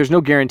Tsushima, like there's no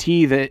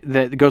guarantee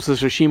that Ghost of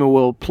Tsushima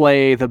will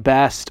play the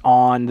best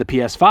on the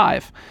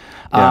PS5.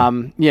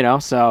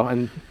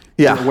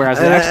 Yeah. Whereas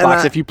the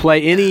Xbox, if you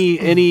play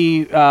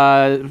any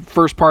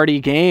first party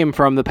game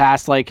from the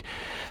past like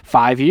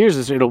 5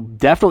 years, it'll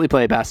definitely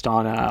play best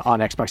on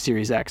Xbox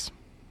Series X.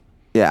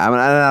 Yeah, I mean,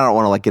 I don't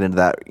want to like get into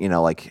that,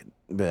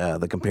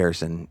 the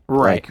comparison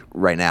right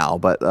now,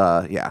 but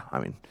yeah, I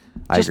mean,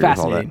 I just agree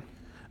fascinating.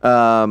 with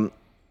all that.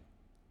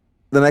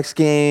 The next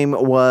game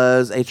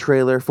was a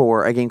trailer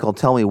for a game called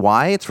Tell Me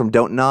Why. It's from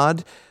Don't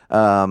Nod.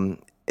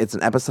 It's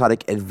an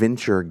episodic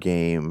adventure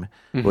game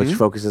which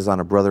focuses on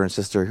a brother and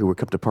sister who were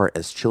kept apart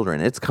as children.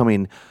 It's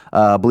coming,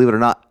 believe it or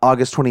not,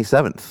 August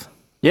 27th.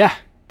 Yeah,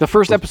 the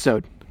first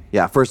episode.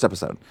 Yeah, first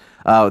episode.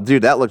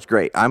 Dude, that looked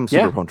great. I'm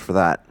super pumped for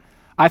that.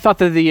 I thought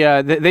that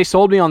they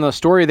sold me on the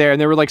story there,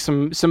 and there were like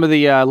some of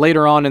the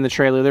later on in the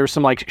trailer, there were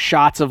some like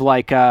shots of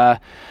like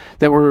that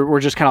were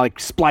just kind of like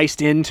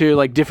spliced into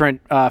like different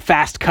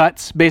fast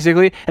cuts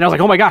basically, and I was like,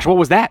 oh my gosh, what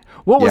was that?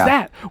 What was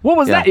that? What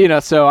was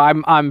that? So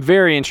I'm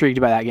very intrigued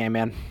by that game,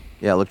 man.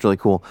 Yeah, it looked really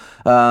cool.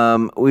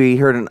 We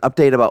heard an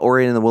update about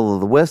Ori and the Will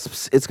of the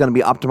Wisps. It's going to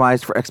be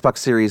optimized for Xbox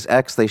Series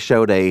X. They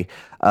showed a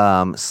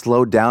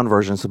slowed down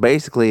version, so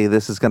basically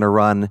this is going to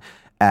run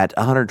at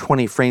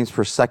 120 frames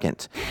per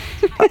second.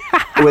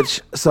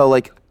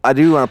 I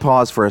do want to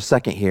pause for a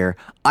second here.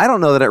 I don't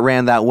know that it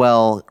ran that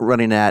well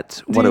running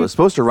at what it was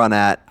supposed to run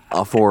at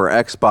for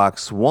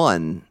Xbox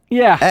One.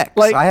 Yeah, X.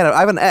 I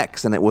have an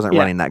X, and it wasn't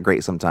running that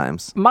great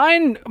sometimes.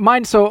 Mine.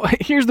 So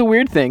here's the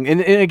weird thing: in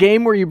a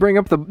game where you bring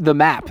up the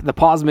map, the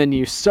pause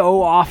menu,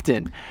 so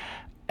often,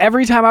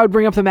 every time I would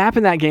bring up the map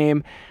in that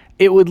game,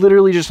 it would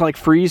literally just like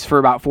freeze for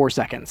about 4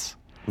 seconds.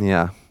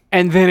 Yeah.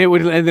 And then it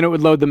would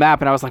load the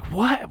map, and I was like,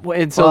 "What?"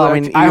 And so I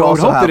would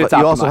hope that it's optimized.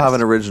 You also have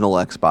an original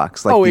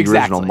Xbox, like the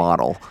original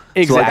model.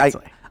 Exactly.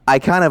 So I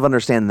kind of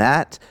understand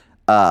that.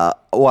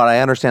 What I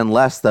understand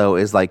less though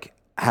is like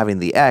having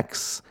the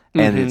X,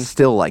 and it's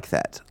still like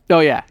that.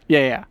 Oh yeah.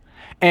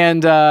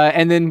 And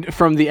then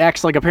from the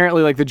X, like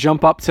apparently like the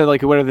jump up to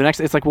like whatever the next,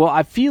 it's like, well,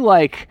 I feel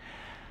like,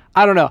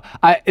 I don't know.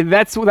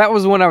 That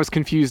was one I was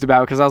confused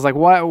about, because I was like,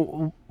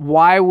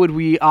 why would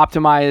we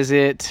optimize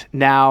it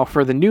now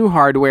for the new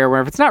hardware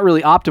where if it's not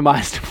really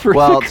optimized for the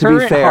current hardware? Well, to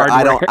be fair,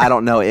 I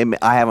don't know.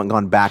 I haven't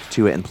gone back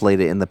to it and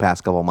played it in the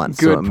past couple months,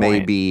 so it may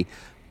be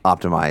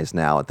optimized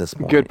now at this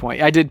point. Good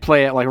point. I did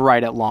play it like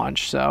right at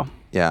launch, so.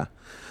 Yeah.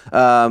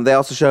 They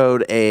also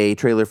showed a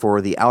trailer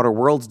for the Outer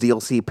Worlds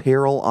DLC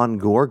Peril on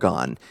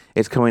Gorgon.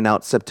 It's coming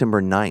out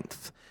September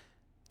 9th.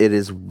 It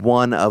is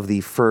one of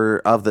the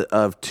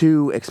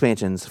two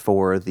expansions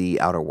for the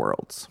Outer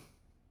Worlds.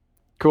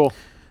 Cool.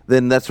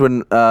 Then that's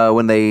when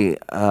they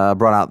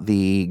brought out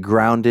the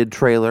Grounded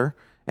trailer,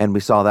 and we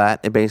saw that.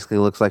 It basically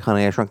looks like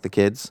Honey, I Shrunk the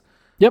Kids.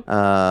 Yep.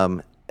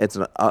 It's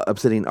an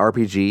Obsidian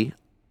RPG.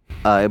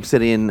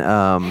 Obsidian,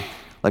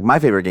 like my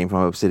favorite game from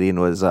Obsidian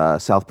was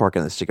South Park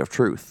and the Stick of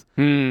Truth,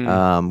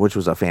 which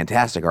was a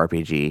fantastic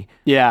RPG.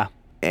 Yeah.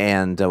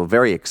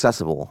 very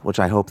accessible, which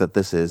I hope that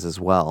this is as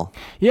well.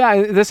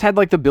 Yeah, this had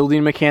like the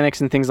building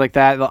mechanics and things like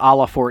that, a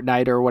la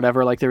Fortnite or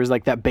whatever. Like there was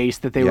like that base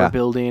that they were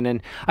building,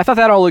 and I thought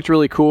that all looked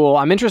really cool.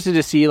 I'm interested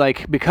to see,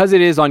 like, because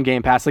it is on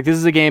Game Pass, like this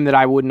is a game that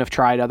I wouldn't have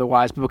tried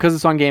otherwise, but because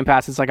it's on Game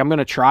Pass, it's like I'm going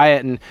to try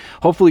it and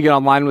hopefully get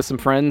online with some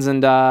friends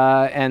and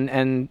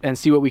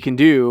see what we can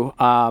do,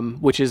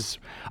 which is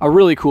a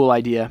really cool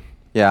idea.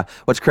 Yeah.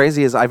 What's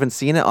crazy is I've been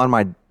seeing it on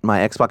my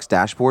Xbox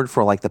dashboard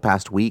for like the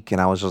past week,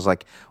 and I was just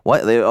like,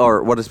 what?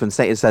 Or what it's been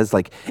saying, it says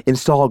like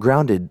install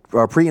Grounded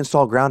or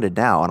pre-install Grounded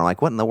now, and I'm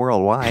like, what in the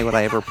world? Why would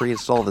I ever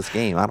pre-install this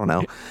game? I don't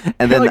know.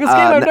 And then like, this game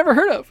I've never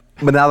heard of.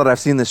 But now that I've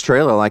seen this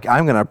trailer, like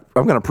I'm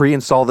gonna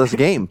pre-install this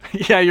game.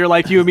 Yeah, you're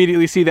like, you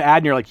immediately see the ad,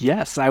 and you're like,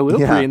 yes, I will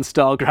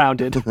pre-install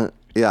Grounded.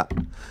 Yeah.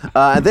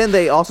 And then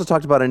they also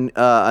talked about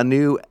a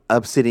new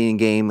Obsidian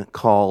game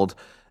called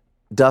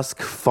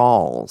Dusk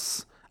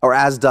Falls. Or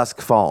As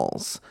Dusk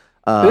Falls.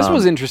 This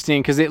was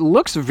interesting because it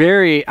looks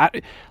very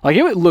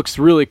it looks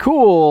really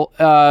cool.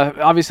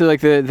 Obviously,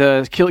 like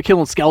the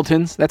killing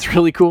skeletons, that's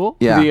really cool.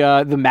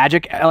 Yeah. The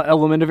magic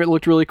element of it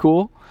looked really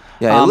cool.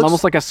 Yeah, it looks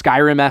almost like a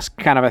Skyrim-esque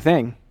kind of a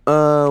thing.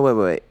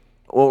 Wait.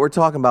 Well, we're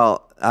talking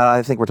about.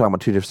 I think we're talking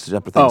about two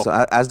separate things. So,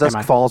 As Dusk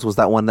Falls was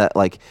that one that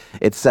like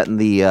it's set in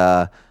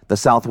the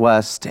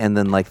Southwest, and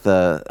then like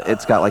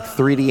it's got like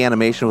 3D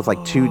animation with like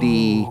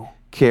 2D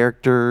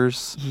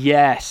characters.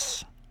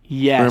 Yes.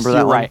 Remember that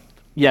you're one? Right.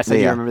 Yes, I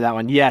do remember that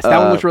one. Yes, that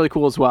one looks really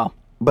cool as well.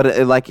 But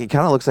it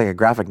kind of looks like a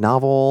graphic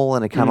novel,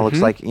 and it kind of looks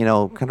like,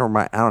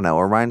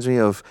 reminds me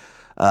of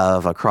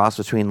a cross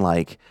between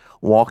like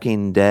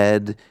Walking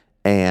Dead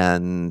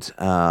and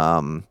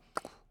there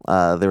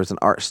was an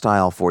art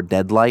style for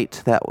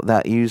Deadlight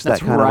that used that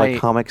kind of like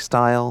comic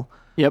style.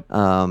 Yep.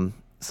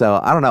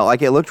 So I don't know,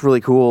 like it looked really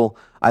cool.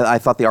 I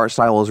thought the art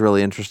style was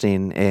really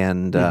interesting,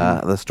 and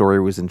the story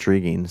was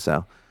intriguing.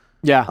 So.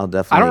 Yeah, I'll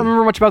definitely. I don't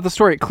remember much about the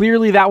story.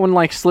 Clearly, that one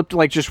like slipped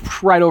like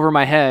just right over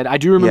my head. I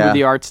do remember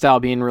the art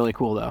style being really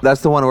cool, though. That's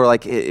the one where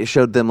like it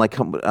showed them like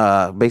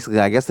basically,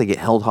 I guess they get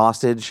held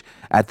hostage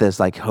at this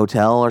like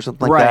hotel or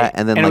something like that,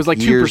 and then it was like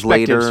years two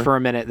perspectives later, for a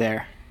minute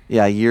there.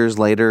 Yeah, years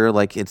later,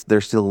 like they're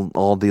still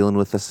all dealing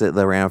with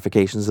the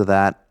ramifications of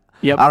that.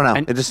 Yep. I don't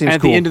know. It just seems and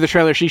at cool. the end of the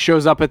trailer, she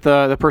shows up at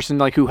the person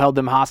like who held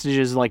them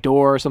hostages like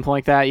door or something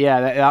like that. Yeah,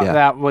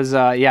 that was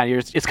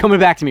it's coming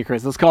back to me,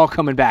 Chris. Let's call it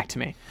coming back to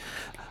me.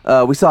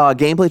 We saw a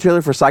gameplay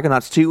trailer for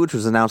Psychonauts 2, which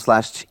was announced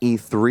last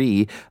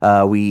E3.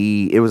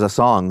 It was a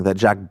song that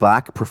Jack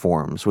Black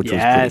performs, which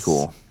was pretty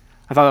cool.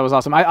 I thought that was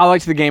awesome. I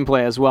liked the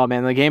gameplay as well,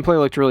 man. The gameplay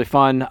looked really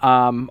fun.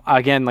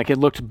 Again, like it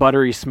looked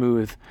buttery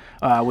smooth,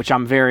 which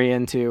I'm very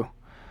into.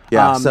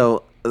 Yeah.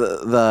 So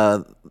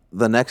the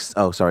next.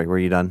 Oh, sorry. Were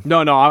you done? No.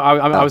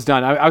 I was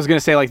done. I was gonna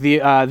say like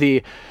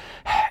the.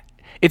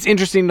 It's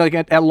interesting, like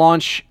at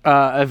launch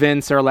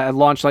events or at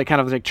launch, like kind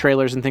of like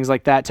trailers and things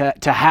like that,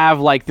 to have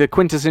like the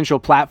quintessential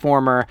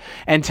platformer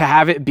and to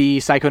have it be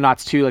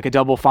Psychonauts 2, like a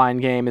Double Fine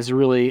game, is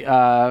really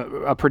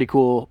a pretty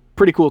cool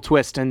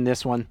twist in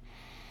this one.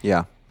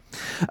 Yeah,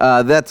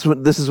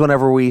 this is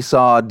whenever we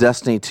saw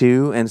Destiny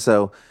 2, and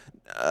so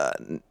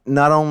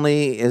not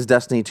only is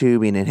Destiny 2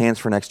 being enhanced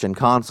for next gen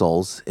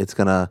consoles, it's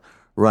gonna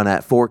run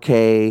at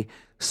 4K,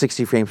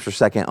 60 frames per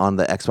second on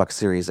the Xbox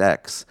Series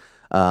X.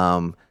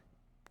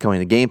 Coming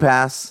to Game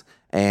Pass,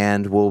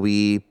 and will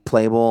be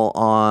playable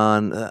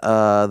on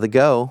the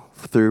go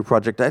through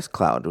Project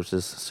xCloud, which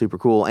is super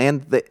cool.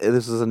 And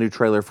this is a new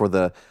trailer for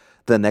the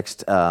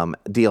next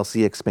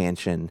DLC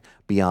expansion,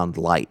 Beyond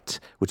Light,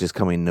 which is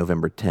coming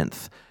November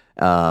 10th.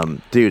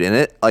 Dude, and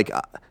it like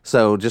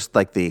so just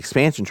like the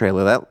expansion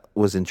trailer, that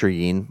was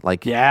intriguing.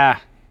 Like, yeah,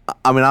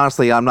 I mean,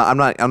 honestly, I'm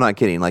not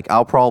kidding. Like,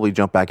 I'll probably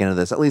jump back into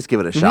this, at least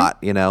give it a shot.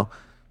 You know.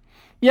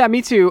 Yeah,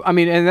 me too. I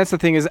mean, and that's the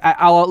thing is,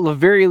 I'll at the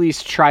very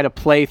least try to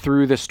play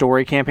through the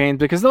story campaigns,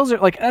 because those are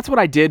like, that's what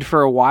I did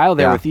for a while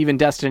there with even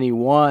Destiny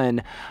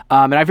 1,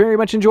 and I very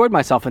much enjoyed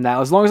myself in that.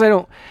 As long as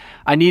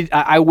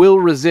I will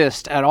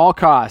resist at all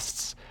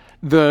costs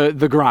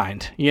the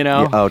grind. You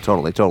know? Yeah, oh,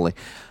 totally.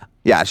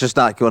 Yeah, it's just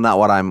not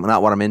what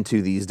I'm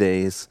into these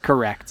days.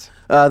 Correct.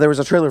 There was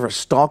a trailer for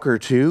Stalker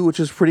 2, which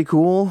is pretty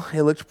cool.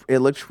 It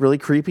looked really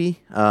creepy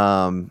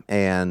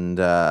and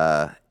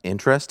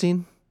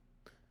interesting.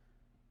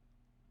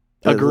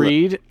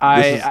 Agreed.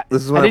 I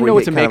didn't know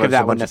what to make of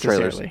that one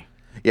necessarily.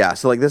 Yeah,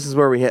 so like this is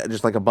where we hit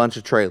just like a bunch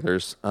of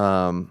trailers,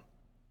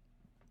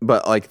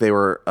 but like they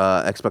were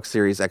Xbox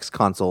Series X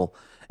console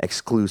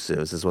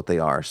exclusives is what they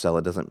are. So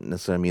it doesn't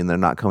necessarily mean they're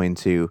not coming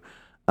to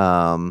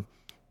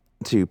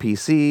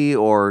PC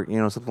or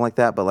something like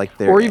that, but like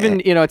they're, or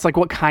even it's like,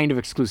 what kind of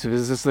exclusive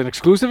is this? An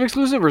exclusive,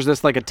 or is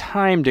this like a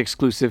timed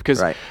exclusive?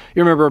 Because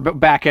you remember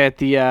back at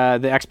the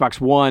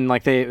Xbox One,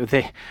 like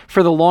they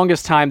for the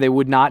longest time they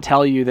would not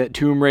tell you that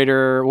Tomb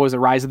Raider, what was it,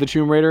 Rise of the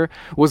Tomb Raider,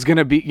 was going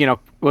to be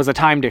was a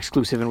timed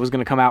exclusive and was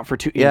going to come out for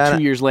 2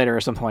 years later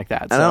or something like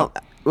that. So.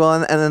 Well,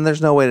 and then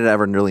there's no way to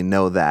ever really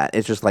know that.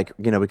 It's just like,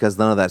 because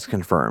none of that's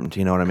confirmed.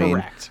 You know what I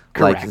mean?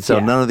 Correct. So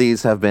none of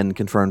these have been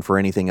confirmed for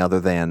anything other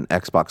than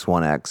Xbox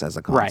One X as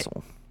a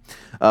console.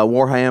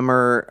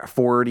 Warhammer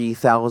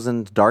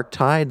 40,000 Dark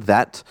Tide.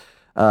 That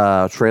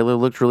trailer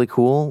looked really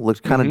cool.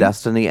 Looked kind of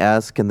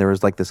Destiny-esque, and there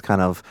was like this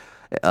kind of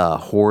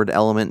horde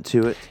element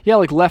to it. Yeah,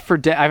 like Left 4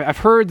 Dead. I've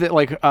heard that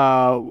like the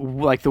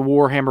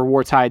Warhammer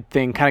Wartide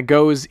thing kind of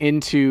goes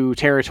into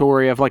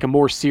territory of like a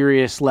more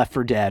serious Left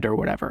 4 Dead or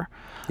whatever.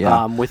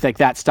 Yeah. With like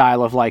that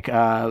style of like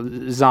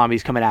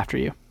zombies coming after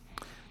you.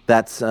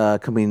 That's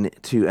coming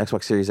to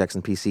Xbox Series X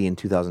and PC in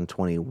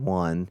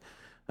 2021.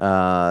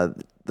 The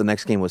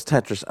next game was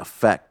Tetris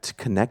Effect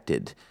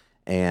Connected.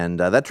 And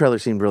that trailer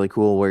seemed really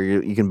cool, where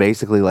you can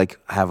basically like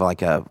have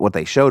like what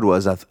they showed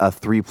was a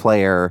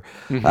 3-player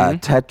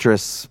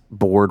Tetris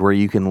board where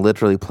you can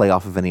literally play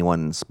off of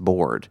anyone's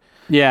board.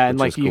 Yeah, and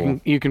like you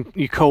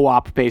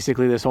co-op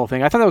basically this whole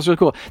thing. I thought that was really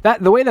cool.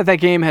 That the way that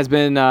game has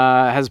been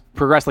has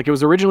progressed. Like it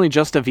was originally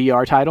just a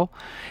VR title,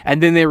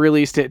 and then they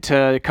released it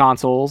to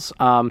consoles,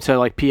 to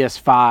like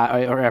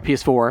PS5 or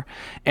PS4,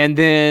 and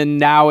then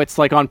now it's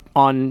like on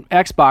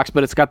Xbox,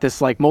 but it's got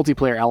this like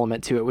multiplayer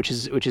element to it, which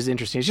is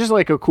interesting. It's just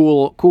like a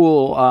cool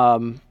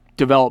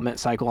development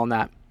cycle on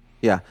that.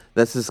 Yeah,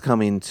 this is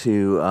coming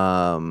to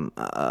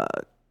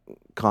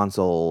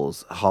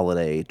consoles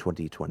holiday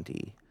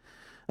 2020.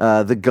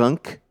 The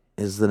Gunk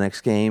is the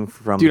next game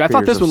from. Dude, I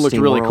thought this one looked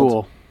really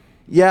cool.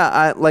 Yeah,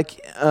 I like.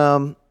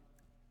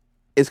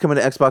 It's coming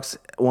to Xbox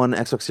One,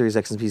 Xbox Series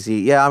X, and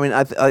PC. Yeah, I mean,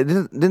 I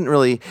didn't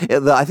really.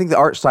 I think the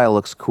art style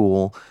looks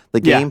cool.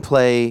 The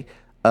gameplay,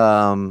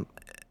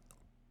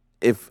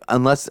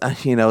 unless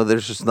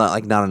there's just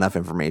not enough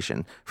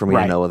information for me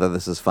to know whether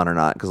this is fun or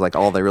not. Because like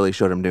all they really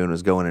showed him doing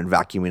was going and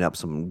vacuuming up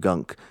some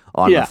gunk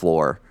on the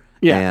floor.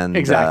 Yeah, and,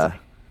 exactly.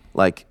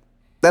 Like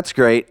that's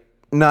great.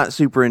 Not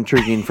super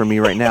intriguing for me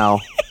right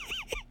now.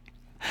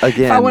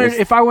 Again,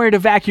 if I wanted to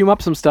vacuum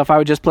up some stuff, I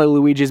would just play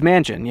Luigi's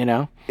Mansion,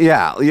 Yeah,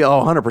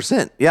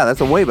 100%. Yeah, that's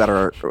a way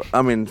better.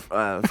 I mean,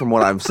 from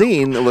what I've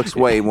seen, it looks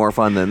way more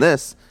fun than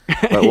this.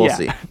 But we'll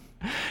see.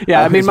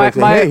 Yeah, I mean,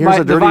 here's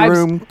a dirty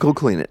room. Go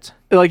clean it.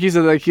 Like you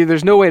said, like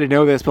there's no way to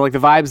know this, but like the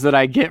vibes that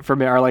I get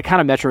from it are like kind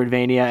of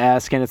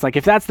Metroidvania-esque, and it's like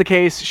if that's the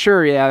case,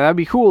 sure, yeah, that'd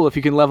be cool if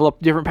you can level up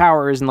different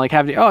powers and like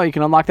you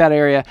can unlock that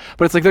area.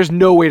 But it's like there's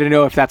no way to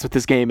know if that's what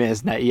this game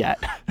is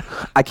yet.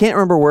 I can't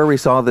remember where we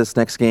saw this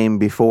next game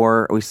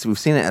before. We've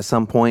seen it at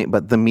some point,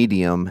 but The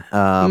Medium.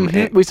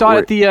 We saw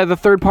it at the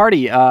third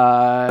party.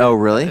 Oh,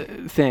 really?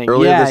 Thing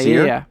earlier this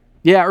year.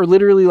 Yeah, or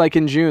literally like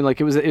in June.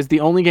 Like it's the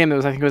only game that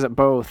was, I think it was at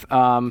both.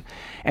 And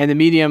The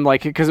Medium,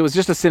 like, because it was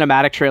just a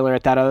cinematic trailer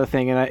at that other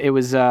thing, and it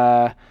was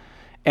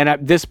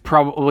this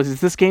probably was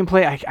this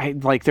gameplay. I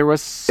like there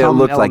was some. It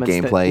looked like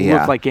gameplay.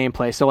 Looked like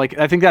gameplay. So like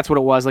I think that's what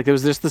it was. Like there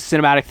was just the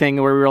cinematic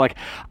thing where we were like,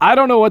 I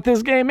don't know what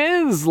this game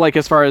is. Like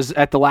as far as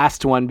at the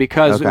last one,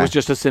 because it was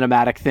just a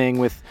cinematic thing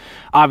with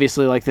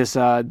obviously like this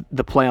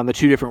the play on the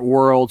two different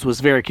worlds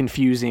was very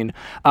confusing.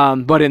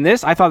 But in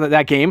this, I thought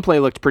that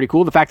gameplay looked pretty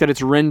cool. The fact that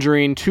it's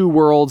rendering two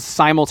worlds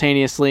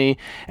simultaneously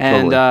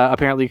and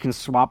apparently you can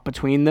swap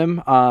between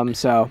them.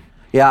 So.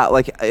 Yeah,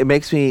 like it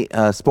makes me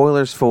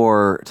spoilers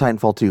for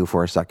Titanfall 2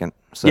 for a second.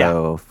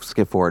 So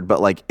skip forward,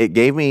 but like it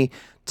gave me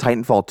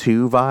Titanfall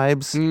 2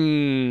 vibes.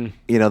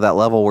 That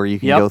level where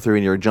you can go through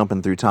and you're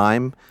jumping through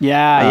time.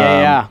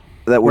 Yeah.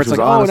 That which was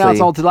like, honestly, now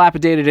it's all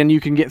dilapidated and you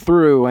can get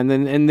through, and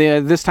then in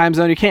this time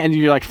zone you can't, and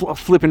you're like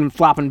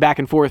flopping back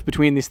and forth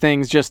between these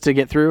things just to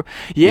get through.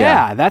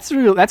 That's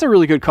a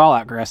really good call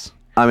out, Chris.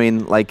 I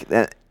mean, like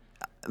that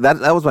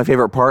was my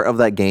favorite part of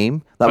that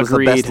game. That was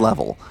the best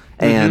level.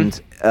 And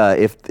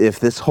if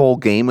this whole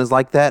game is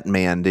like that,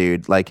 man,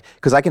 dude, like,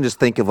 because I can just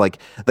think of like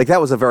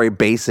that was a very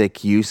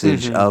basic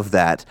usage of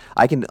that.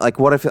 I can like,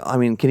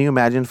 can you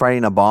imagine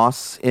fighting a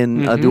boss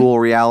in a dual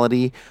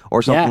reality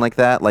or something like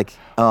that? Like,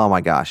 oh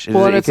my gosh,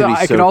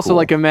 I could also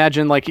like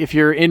imagine like if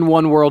you're in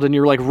one world and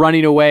you're like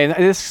running away, and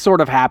this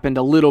sort of happened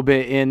a little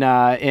bit in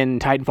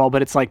Titanfall,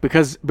 but it's like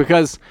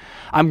because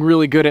I'm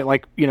really good at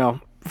like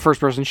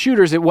first person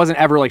shooters, it wasn't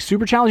ever like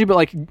super challenging, but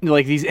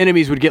like these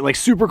enemies would get like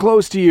super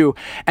close to you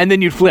and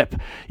then you'd flip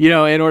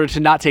in order to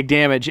not take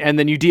damage, and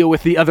then you deal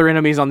with the other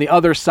enemies on the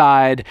other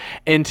side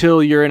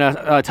until you're in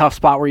a tough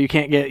spot where you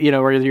can't get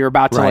where you're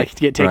about to like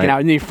get taken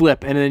out, and then you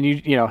flip, and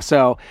then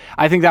so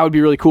I think that would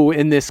be really cool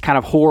in this kind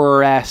of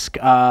horror-esque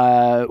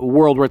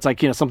world where it's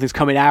like something's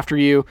coming after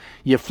you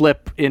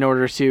flip in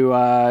order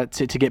to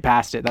get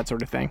past it, that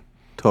sort of thing.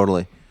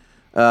 Totally.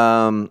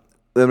 Then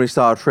we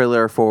saw a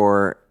trailer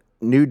for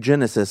New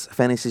Genesis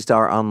Phantasy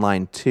Star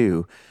Online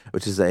 2,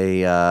 which is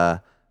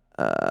it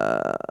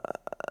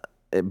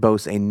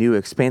boasts a new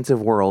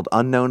expansive world,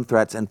 unknown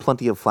threats, and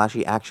plenty of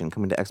flashy action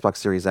coming to Xbox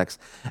Series X,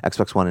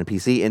 Xbox One, and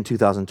PC in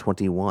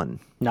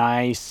 2021.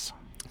 Nice.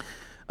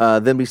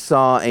 Then we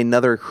saw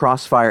another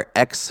Crossfire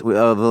X. This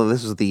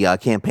was the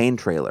campaign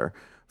trailer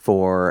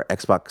for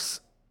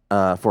Xbox.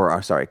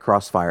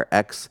 Crossfire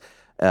X.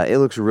 It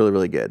looks really,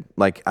 really good.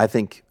 Like I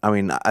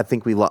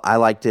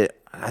liked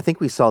it. I think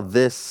we saw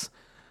this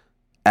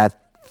at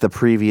the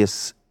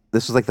previous.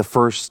 This was like the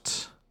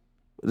first.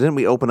 Didn't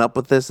we open up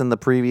with this in the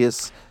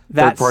previous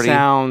third party? That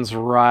sounds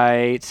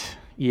right.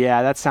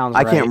 Yeah, that sounds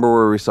right. I can't remember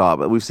where we saw it,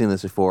 but we've seen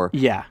this before.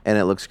 Yeah. And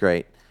it looks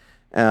great.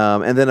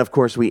 And then, of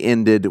course, we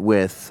ended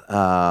with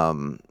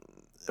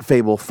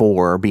Fable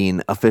 4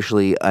 being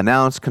officially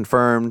announced,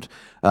 confirmed.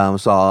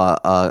 Saw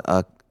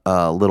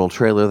a little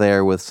trailer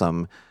there with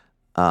some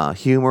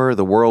humor.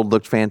 The world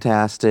looked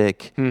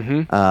fantastic.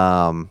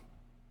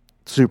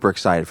 Super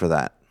excited for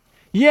that.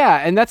 Yeah,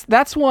 and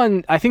that's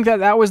one. I think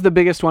that was the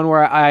biggest one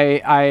where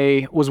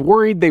I was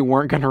worried they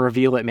weren't going to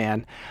reveal it.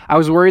 Man, I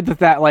was worried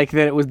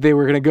that they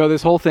were going to go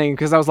this whole thing,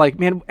 because I was like,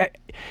 man,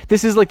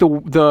 this is like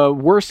the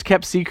worst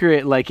kept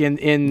secret, like in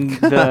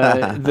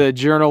the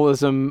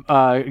journalism,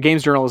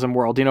 games journalism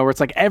world. Where it's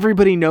like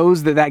everybody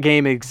knows that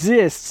game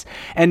exists,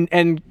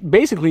 and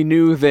basically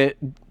knew that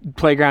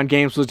Playground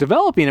Games was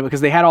developing it because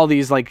they had all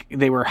these, like,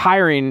 they were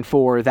hiring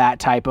for that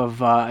type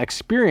of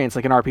experience,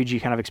 like an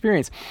RPG kind of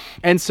experience.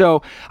 And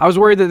so I was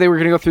worried that they were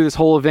going to go through this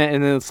whole event,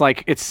 and then it's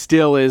like it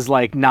still is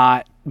like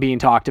not being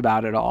talked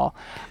about at all.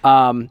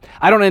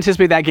 I don't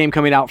anticipate that game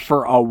coming out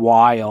for a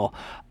while.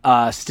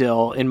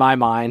 Still in my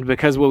mind,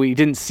 because we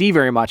didn't see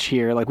very much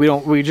here. Like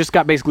we just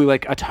got basically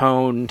like a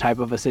tone type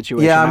of a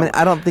situation. Yeah, I mean,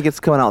 I don't think it's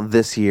coming out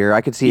this year.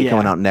 I could see it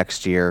coming out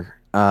next year.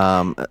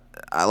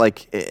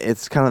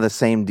 It's kind of the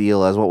same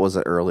deal as what was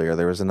it earlier?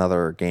 There was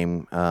another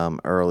game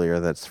earlier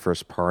that's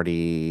first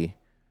party.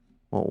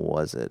 What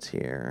was it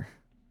here?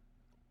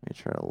 Let me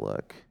try to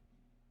look.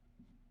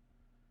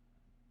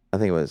 I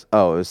think it was.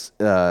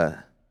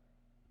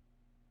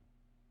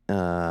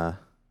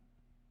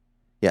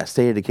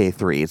 State of Decay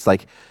 3. It's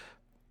like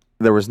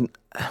there was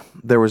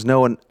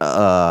no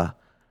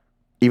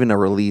even a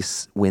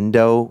release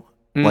window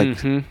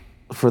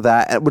for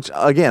that, which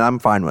again I'm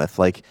fine with.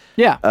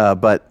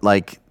 But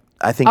like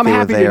I think I'm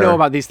happy to know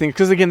about these things,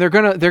 because again they're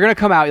gonna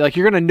come out, like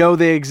you're gonna know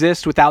they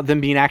exist without them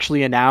being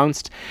actually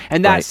announced,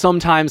 and that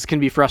sometimes can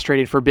be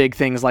frustrating for big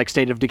things like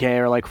State of Decay,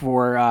 or like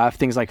for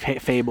things like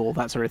Fable,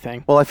 that sort of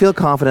thing. Well, I feel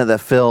confident that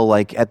Phil,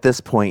 like at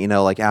this point,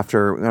 like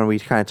after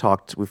we've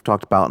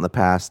talked about in the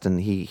past, and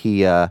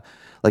he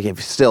like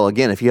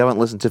if you haven't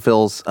listened to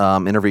Phil's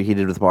interview he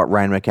did with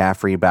Ryan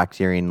McCaffrey back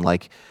during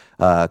like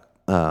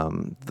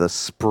the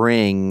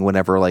spring,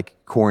 whenever like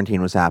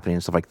quarantine was happening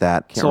and stuff like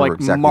that. Can't remember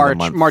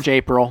exactly March,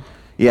 April.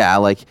 Yeah,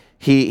 like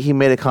he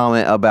made a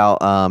comment about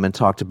and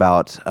talked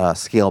about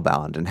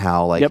Scalebound and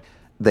how like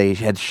they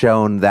had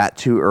shown that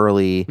too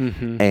early,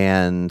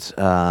 and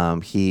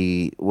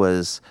he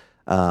was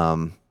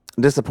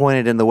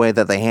disappointed in the way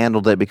that they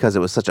handled it, because it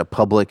was such a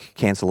public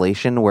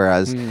cancellation,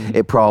 whereas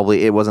it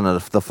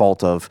wasn't the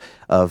fault of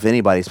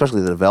anybody,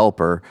 especially the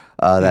developer,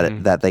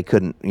 that they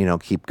couldn't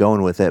keep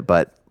going with it,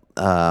 but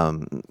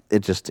it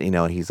just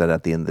he said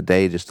at the end of the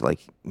day just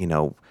like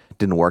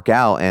didn't work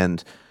out,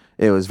 and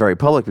it was very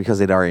public because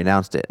they'd already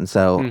announced it. And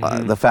so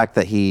the fact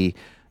that he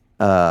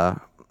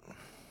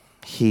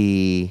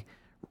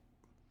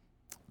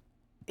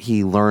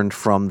learned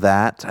from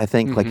that, I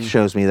think like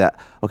shows me that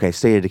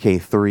State of Decay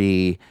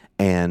 3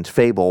 and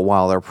Fable,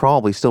 while they're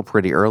probably still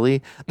pretty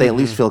early, they at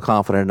least feel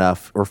confident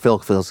enough, or Phil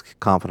feels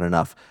confident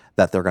enough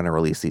that they're going to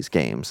release these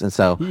games. And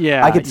so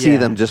I could see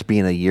them just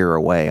being a year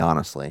away,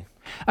 honestly.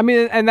 I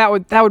mean, and that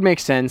would make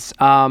sense.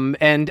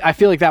 And I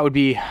feel like that would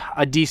be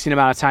a decent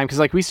amount of time, because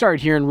like we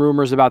started hearing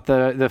rumors about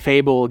the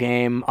Fable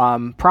game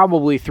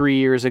probably 3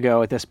 years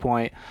ago at this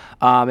point.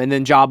 And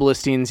then job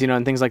listings,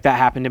 and things like that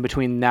happened in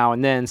between now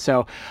and then.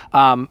 So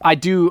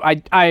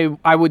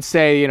I would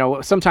say,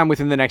 sometime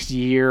within the next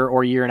year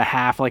or year and a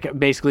half, like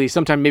basically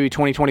sometime maybe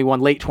 2021,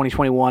 late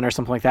 2021 or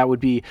something like that would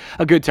be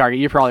a good target.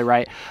 You're probably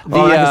right. I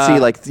can see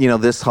like,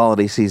 this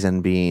holiday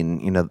season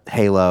being,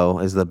 Halo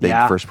is the big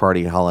first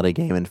party holiday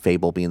game, and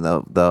Fable being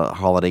the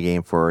holiday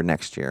game for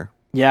next year.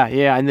 Yeah,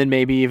 and then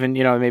maybe even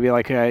maybe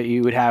like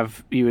you would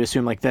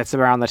assume like that's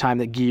around the time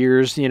that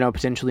Gears,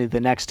 potentially the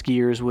next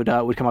Gears would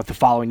come out the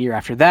following year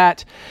after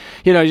that.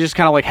 You just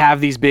kind of like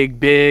have these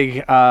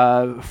big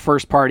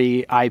first party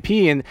IP,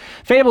 and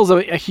Fable's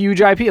a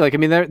huge IP. Like I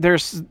mean,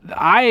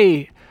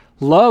 I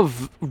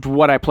loved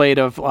what I played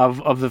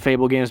of the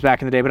Fable games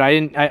back in the day, but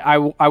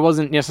I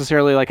wasn't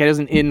necessarily like I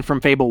wasn't in from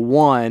Fable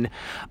 1,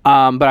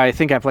 but I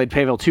think I played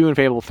Fable 2 and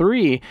Fable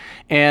 3,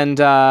 and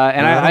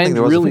I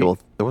didn't really.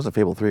 There wasn't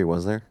Fable 3,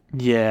 was there?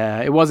 Yeah,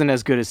 it wasn't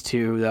as good as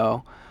 2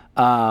 though.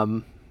 I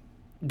thought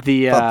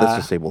this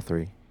was Fable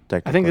 3.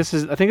 I think this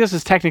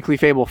is technically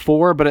Fable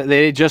 4, but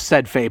they just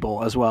said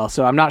Fable as well,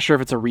 so I'm not sure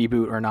if it's a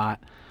reboot or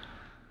not.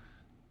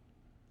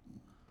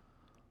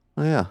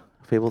 Oh yeah,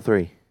 Fable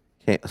 3.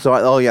 Okay,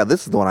 so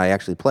this is the one I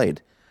actually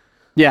played.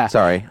 Yeah.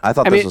 Sorry, I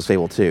thought this was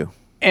Fable 2.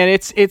 And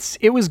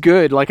it was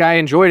good. Like I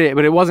enjoyed it,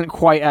 but it wasn't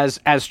quite as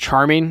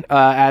charming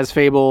as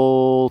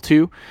Fable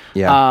 2.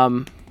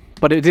 Yeah.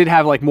 But it did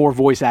have like more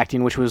voice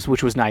acting, which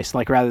was nice.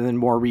 Like rather than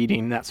more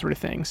reading, that sort of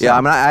thing. So. Yeah, I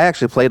mean, I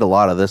actually played a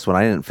lot of this one.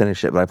 I didn't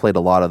finish it, but I played a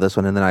lot of this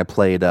one, and then I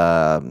played.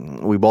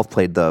 We both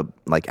played the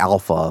like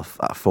alpha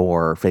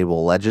for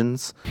Fable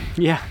Legends.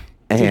 Yeah.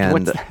 And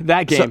what's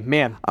that game,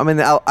 man? I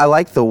mean, I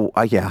like the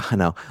I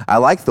know I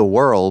like the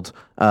world,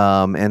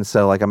 and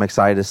so like I'm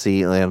excited to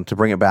see to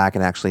bring it back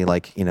and actually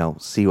like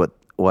see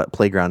what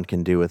Playground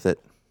can do with it.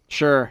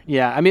 Sure.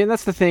 Yeah. I mean,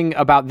 that's the thing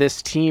about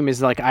this team is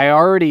like I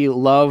already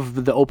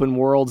love the open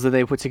worlds that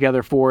they put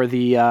together for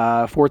the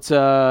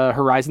Forza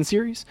Horizon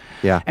series.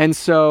 Yeah. And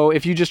so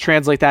if you just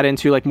translate that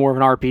into like more of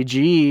an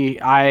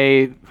RPG,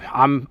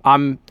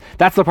 I'm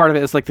that's the part of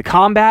it. It's like the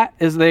combat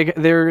is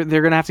they're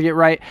gonna have to get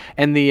right,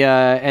 and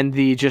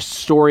the just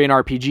story and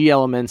RPG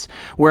elements.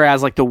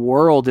 Whereas like the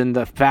world and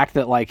the fact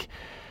that like.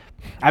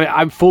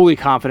 I'm fully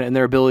confident in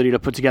their ability to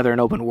put together an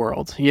open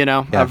world, a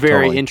very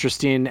totally.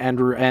 Interesting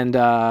and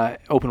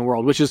open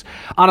world, which is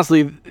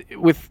honestly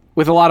with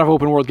a lot of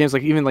open world games,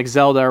 like even like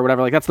Zelda or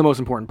whatever, like that's the most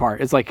important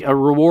part. It's like a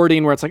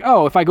rewarding where it's like,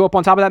 oh, if I go up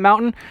on top of that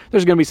mountain,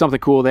 there's going to be something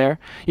cool there.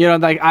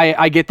 Like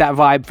I get that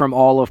vibe from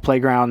all of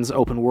Playground's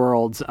open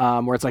worlds,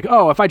 where it's like,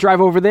 oh, if I drive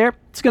over there,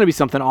 it's going to be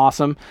something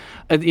awesome.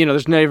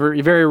 There's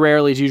very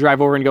rarely do you drive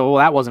over and go, well,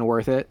 that wasn't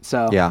worth it.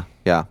 So yeah.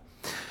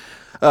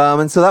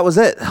 And so that was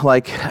it.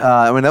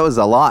 That was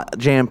a lot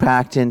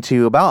jam-packed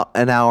into about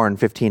an hour and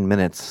 15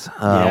 minutes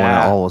when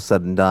it all was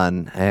said and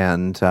done.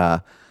 And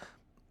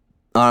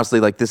honestly,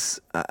 like this,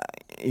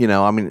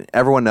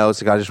 everyone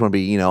knows, like, I just want to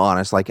be,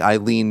 honest. Like, I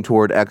lean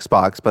toward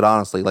Xbox, but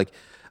honestly, like,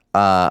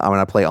 I'm going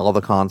to play all the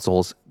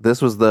consoles.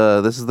 This is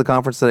the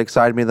conference that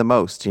excited me the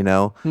most,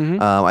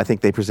 Mm-hmm. I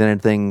think they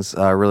presented things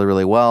really,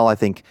 really well. I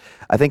think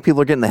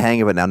people are getting the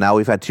hang of it now. Now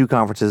we've had two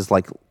conferences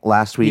like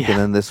last week and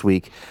then this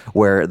week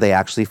where they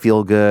actually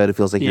feel good. It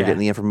feels like you're getting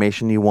the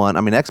information you want.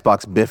 I mean,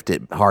 Xbox biffed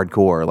it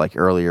hardcore like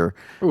earlier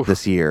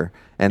this year.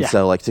 And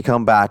so like to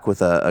come back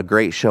with a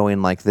great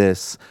showing like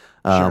this,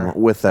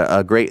 with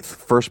a great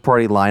first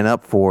party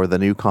lineup for the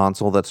new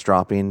console that's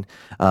dropping,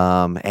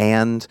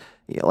 and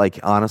like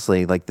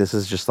honestly, like this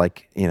is just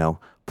like,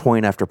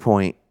 point after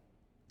point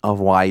of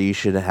why you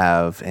should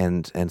have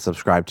and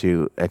subscribe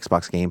to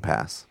Xbox Game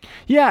Pass.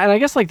 Yeah, and I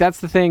guess like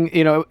that's the thing,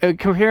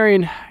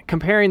 comparing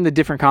the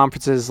different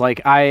conferences.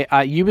 Like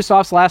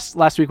Ubisoft's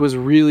last week was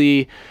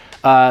really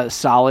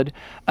solid,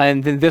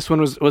 and then this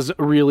one was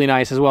really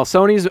nice as well.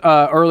 Sony's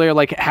earlier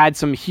like had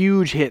some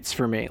huge hits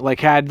for me, like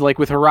had like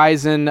with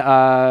Horizon,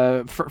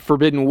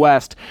 Forbidden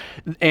West,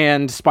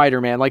 and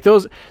Spider-Man. Like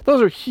those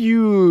are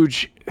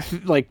huge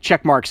like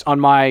check marks on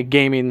my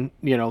gaming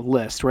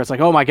list, where it's like,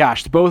 oh my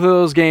gosh, both of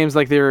those games,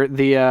 like they're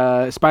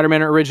the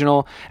Spider-Man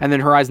original and then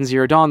Horizon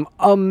Zero Dawn,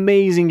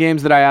 amazing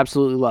games that I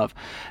absolutely love.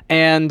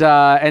 And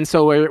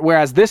so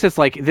whereas this, it's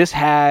like this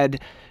had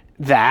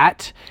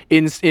that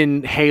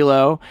in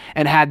Halo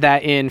and had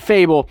that in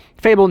Fable.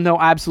 No,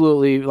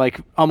 absolutely,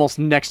 like almost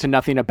next to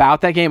nothing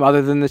about that game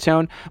other than the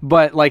tone.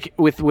 But like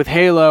with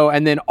Halo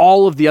and then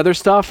all of the other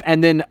stuff,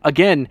 and then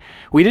again,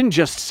 we didn't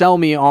just sell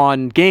me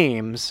on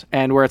games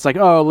and where it's like,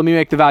 oh, let me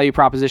make the value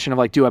proposition of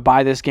like, do I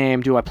buy this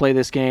game? Do I play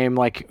this game?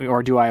 Like,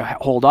 or do I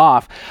hold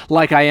off?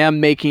 Like I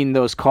am making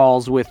those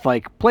calls with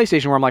like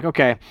PlayStation, where I'm like,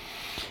 okay,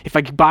 if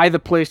I buy the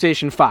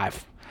PlayStation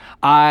 5,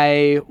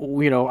 I'm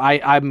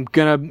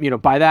gonna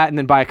buy that and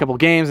then buy a couple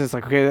games, and it's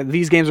like, okay,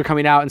 these games are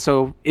coming out, and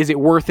so is it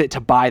worth it to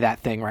buy that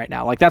thing right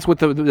now? Like that's what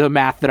the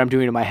math that I'm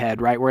doing in my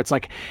head, right? Where it's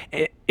like,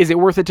 is it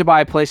worth it to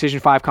buy a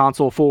PlayStation 5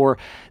 console for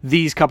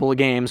these couple of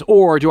games,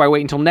 or do I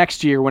wait until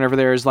next year whenever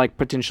there's like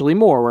potentially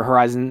more, where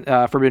Horizon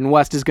Forbidden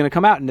West is going to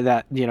come out into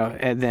that,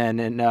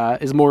 and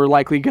is more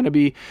likely going to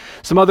be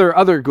some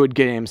other good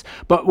games.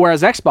 But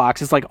whereas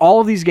Xbox, it's like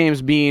all of these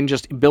games being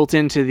just built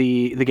into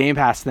the Game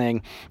Pass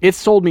thing, it's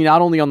sold me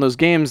not only on those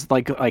games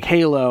like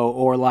Halo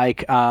or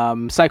like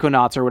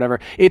Psychonauts or whatever,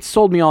 it's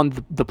sold me on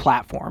the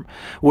platform,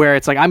 where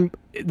it's like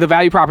the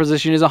value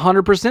proposition is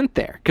 100%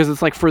 there, because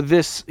it's like for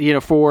this,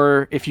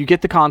 for if you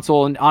get the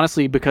console, and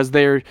honestly because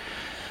they're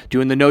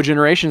doing the no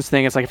generations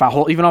thing, it's like if I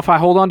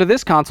hold on to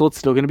this console, it's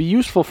still going to be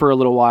useful for a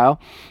little while,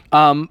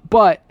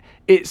 but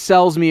it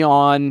sells me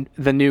on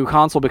the new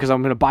console because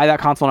I'm going to buy that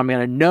console and I'm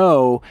going to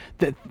know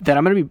that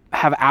I'm going to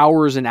have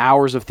hours and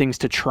hours of things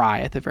to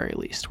try at the very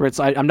least, where it's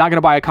I'm not going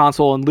to buy a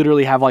console and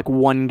literally have like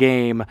one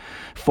game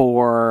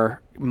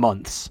for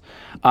months.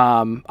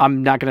 I'm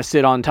not going to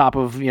sit on top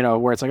of,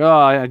 where it's like, oh,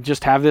 I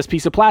just have this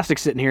piece of plastic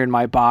sitting here in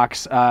my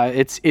box.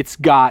 It's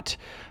got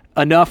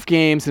enough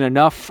games and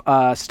enough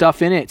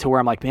stuff in it to where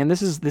I'm like, man,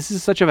 this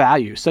is such a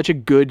value, such a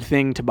good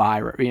thing to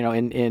buy,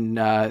 in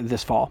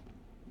this fall.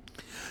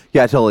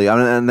 Yeah, totally. I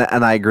mean,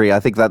 and I agree. I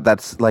think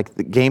that's like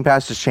the Game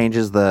Pass just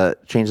changes the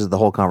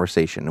whole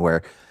conversation,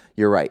 where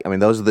you're right. I mean,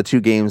 those are the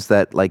two games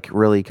that like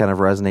really kind of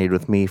resonated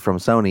with me from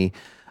Sony.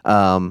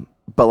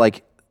 But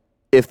like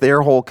if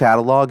their whole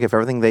catalog, if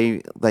everything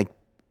they like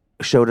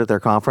showed at their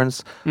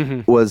conference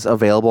was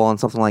available on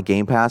something like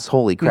Game Pass,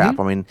 holy crap.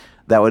 I mean,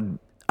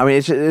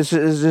 it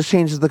just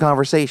changes the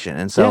conversation.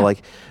 And so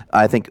like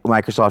I think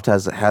Microsoft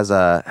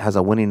has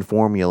a winning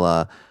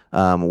formula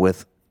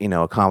with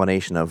a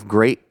combination of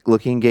great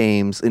looking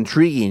games,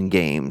 intriguing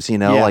games,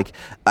 like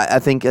I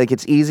think like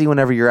it's easy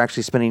whenever you're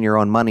actually spending your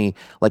own money,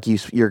 like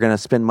you're going to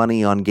spend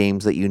money on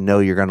games that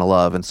you're going to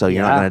love. And so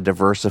you're not going to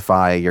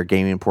diversify your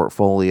gaming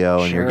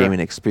portfolio and your gaming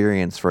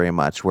experience very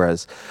much.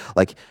 Whereas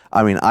like,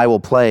 I mean, I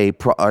will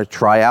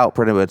try out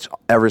pretty much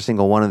every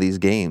single one of these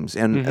games,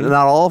 and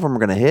not all of them are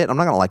going to hit. I'm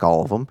not going to like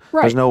all of them.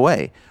 Right. There's no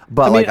way.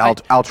 But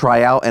I'll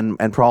try out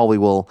and probably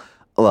will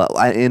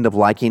I end up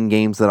liking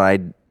games that I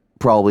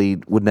probably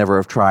would never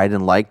have tried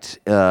and liked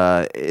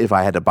if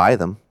I had to buy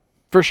them.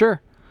 For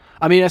sure.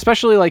 I mean,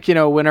 especially like,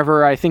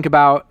 whenever I think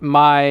about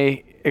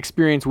my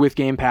experience with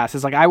Game Pass,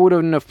 it's like I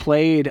wouldn't have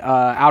played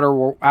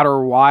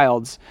Outer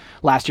Wilds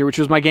last year, which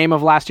was my game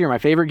of last year, my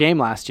favorite game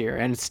last year.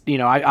 And it's,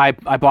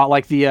 I bought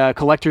like the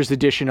collector's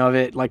edition of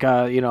it, like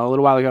a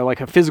little while ago,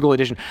 like a physical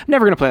edition. I'm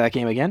never gonna play that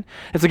game again.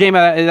 It's a game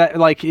that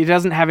like it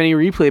doesn't have any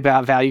replay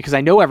value because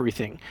I know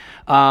everything.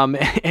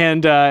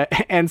 And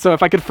so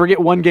if I could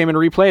forget one game and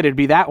replay it, it'd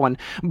be that one.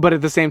 But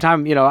at the same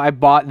time, I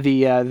bought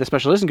the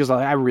special edition because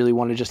I really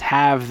want to just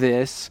have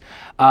this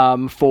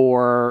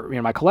for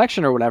my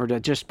collection or whatever to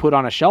just put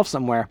on a shelf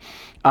somewhere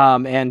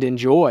and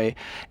enjoy.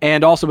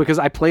 And also because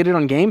I played it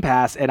on Game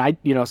Pass and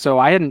so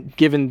I hadn't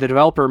given the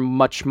developer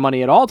much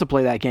money at all to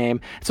play that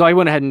game. So I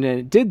went ahead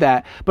and did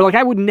that. But like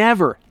I would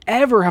never,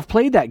 ever have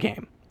played that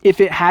game if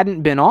it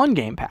hadn't been on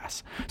Game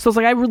Pass. So it's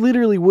like I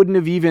literally wouldn't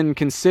have even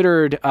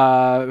considered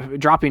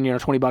dropping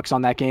 $20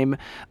 on that game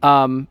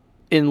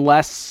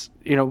unless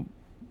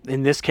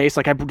in this case,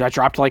 like I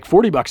dropped like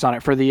 $40 on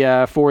it for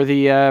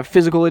the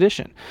physical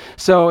edition.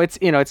 So it's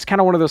it's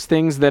kind of one of those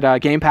things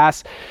that Game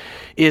Pass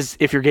is.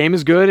 If your game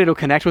is good, it'll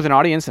connect with an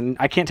audience. And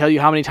I can't tell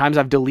you how many times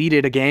I've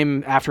deleted a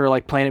game after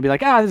like playing it, and be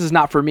like, this is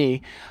not for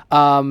me,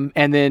 and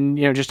then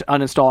just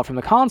uninstall it from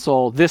the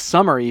console. This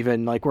summer,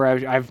 even like where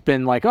I've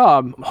been like,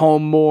 I'm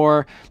home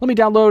more. Let me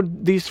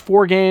download these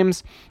 4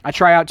 games. I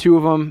try out 2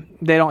 of them.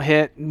 They don't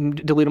hit.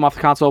 Delete them off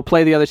the console.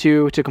 Play the other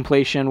 2 to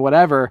completion.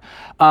 Whatever.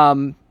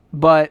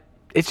 But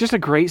it's just a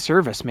great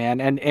service, man.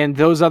 And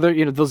those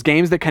other, those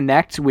games that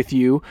connect with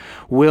you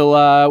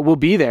will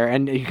be there.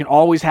 And you can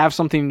always have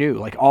something new,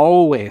 like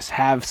always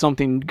have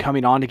something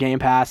coming on to Game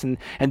Pass. And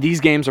these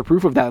games are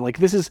proof of that. Like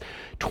this is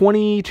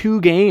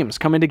 22 games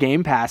coming to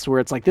Game Pass where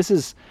it's like,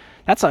 that's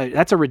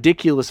a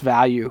ridiculous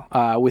value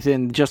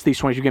within just these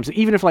 22 games.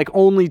 Even if like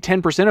only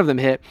 10% of them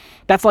hit,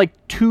 that's like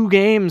 2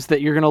 games that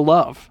you're going to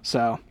love.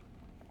 So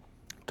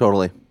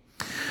totally.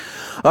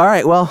 All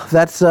right, well,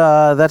 that's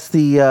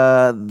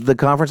the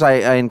conference.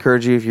 I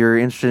encourage you, if you're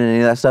interested in any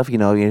of that stuff, you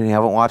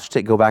haven't watched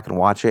it, go back and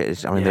watch it. It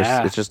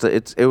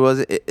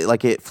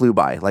flew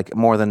by, like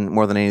more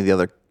than any of the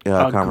other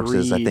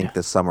conferences. I think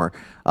this summer,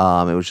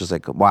 it was just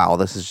like, wow,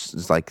 this is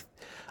just like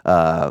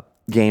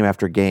game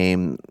after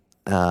game,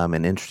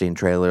 an interesting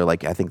trailer.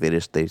 Like I think they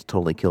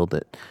totally killed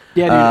it.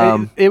 Yeah,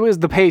 dude, it was,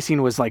 the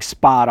pacing was like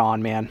spot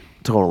on, man.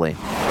 Totally.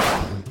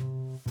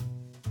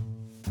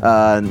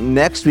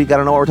 Next week, I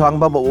don't know what we're talking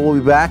about, but we'll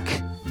be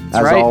back.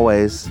 As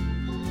always,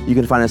 you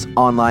can find us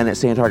online at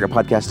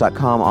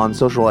stayontargetpodcast.com, on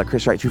social at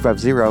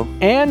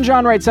ChrisWright250. And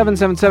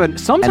JohnWright777.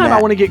 Sometime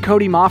I want to get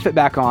Cody Moffett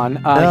back on.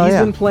 He's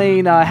been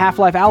playing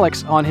Half-Life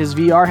Alyx on his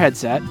VR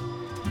headset.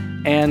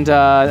 And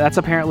that's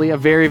apparently a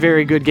very,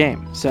 very good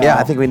game. So yeah,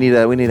 I think we need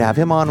to have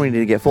him on. We need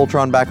to get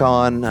Fultron back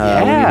on.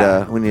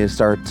 We need to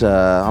start.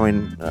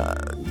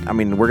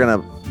 We're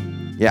gonna.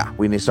 Yeah,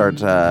 we need to start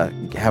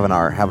having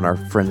our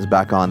friends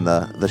back on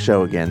the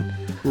show again.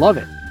 Love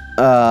it.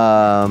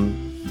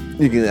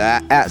 You can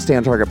at Stay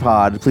on Target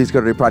Pod. Please go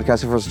to your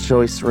podcast of first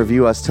choice.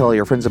 Review us. Tell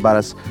your friends about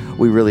us.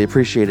 We really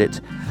appreciate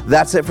it.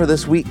 That's it for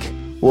this week.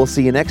 We'll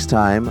see you next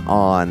time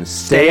on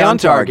Stay on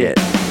Target.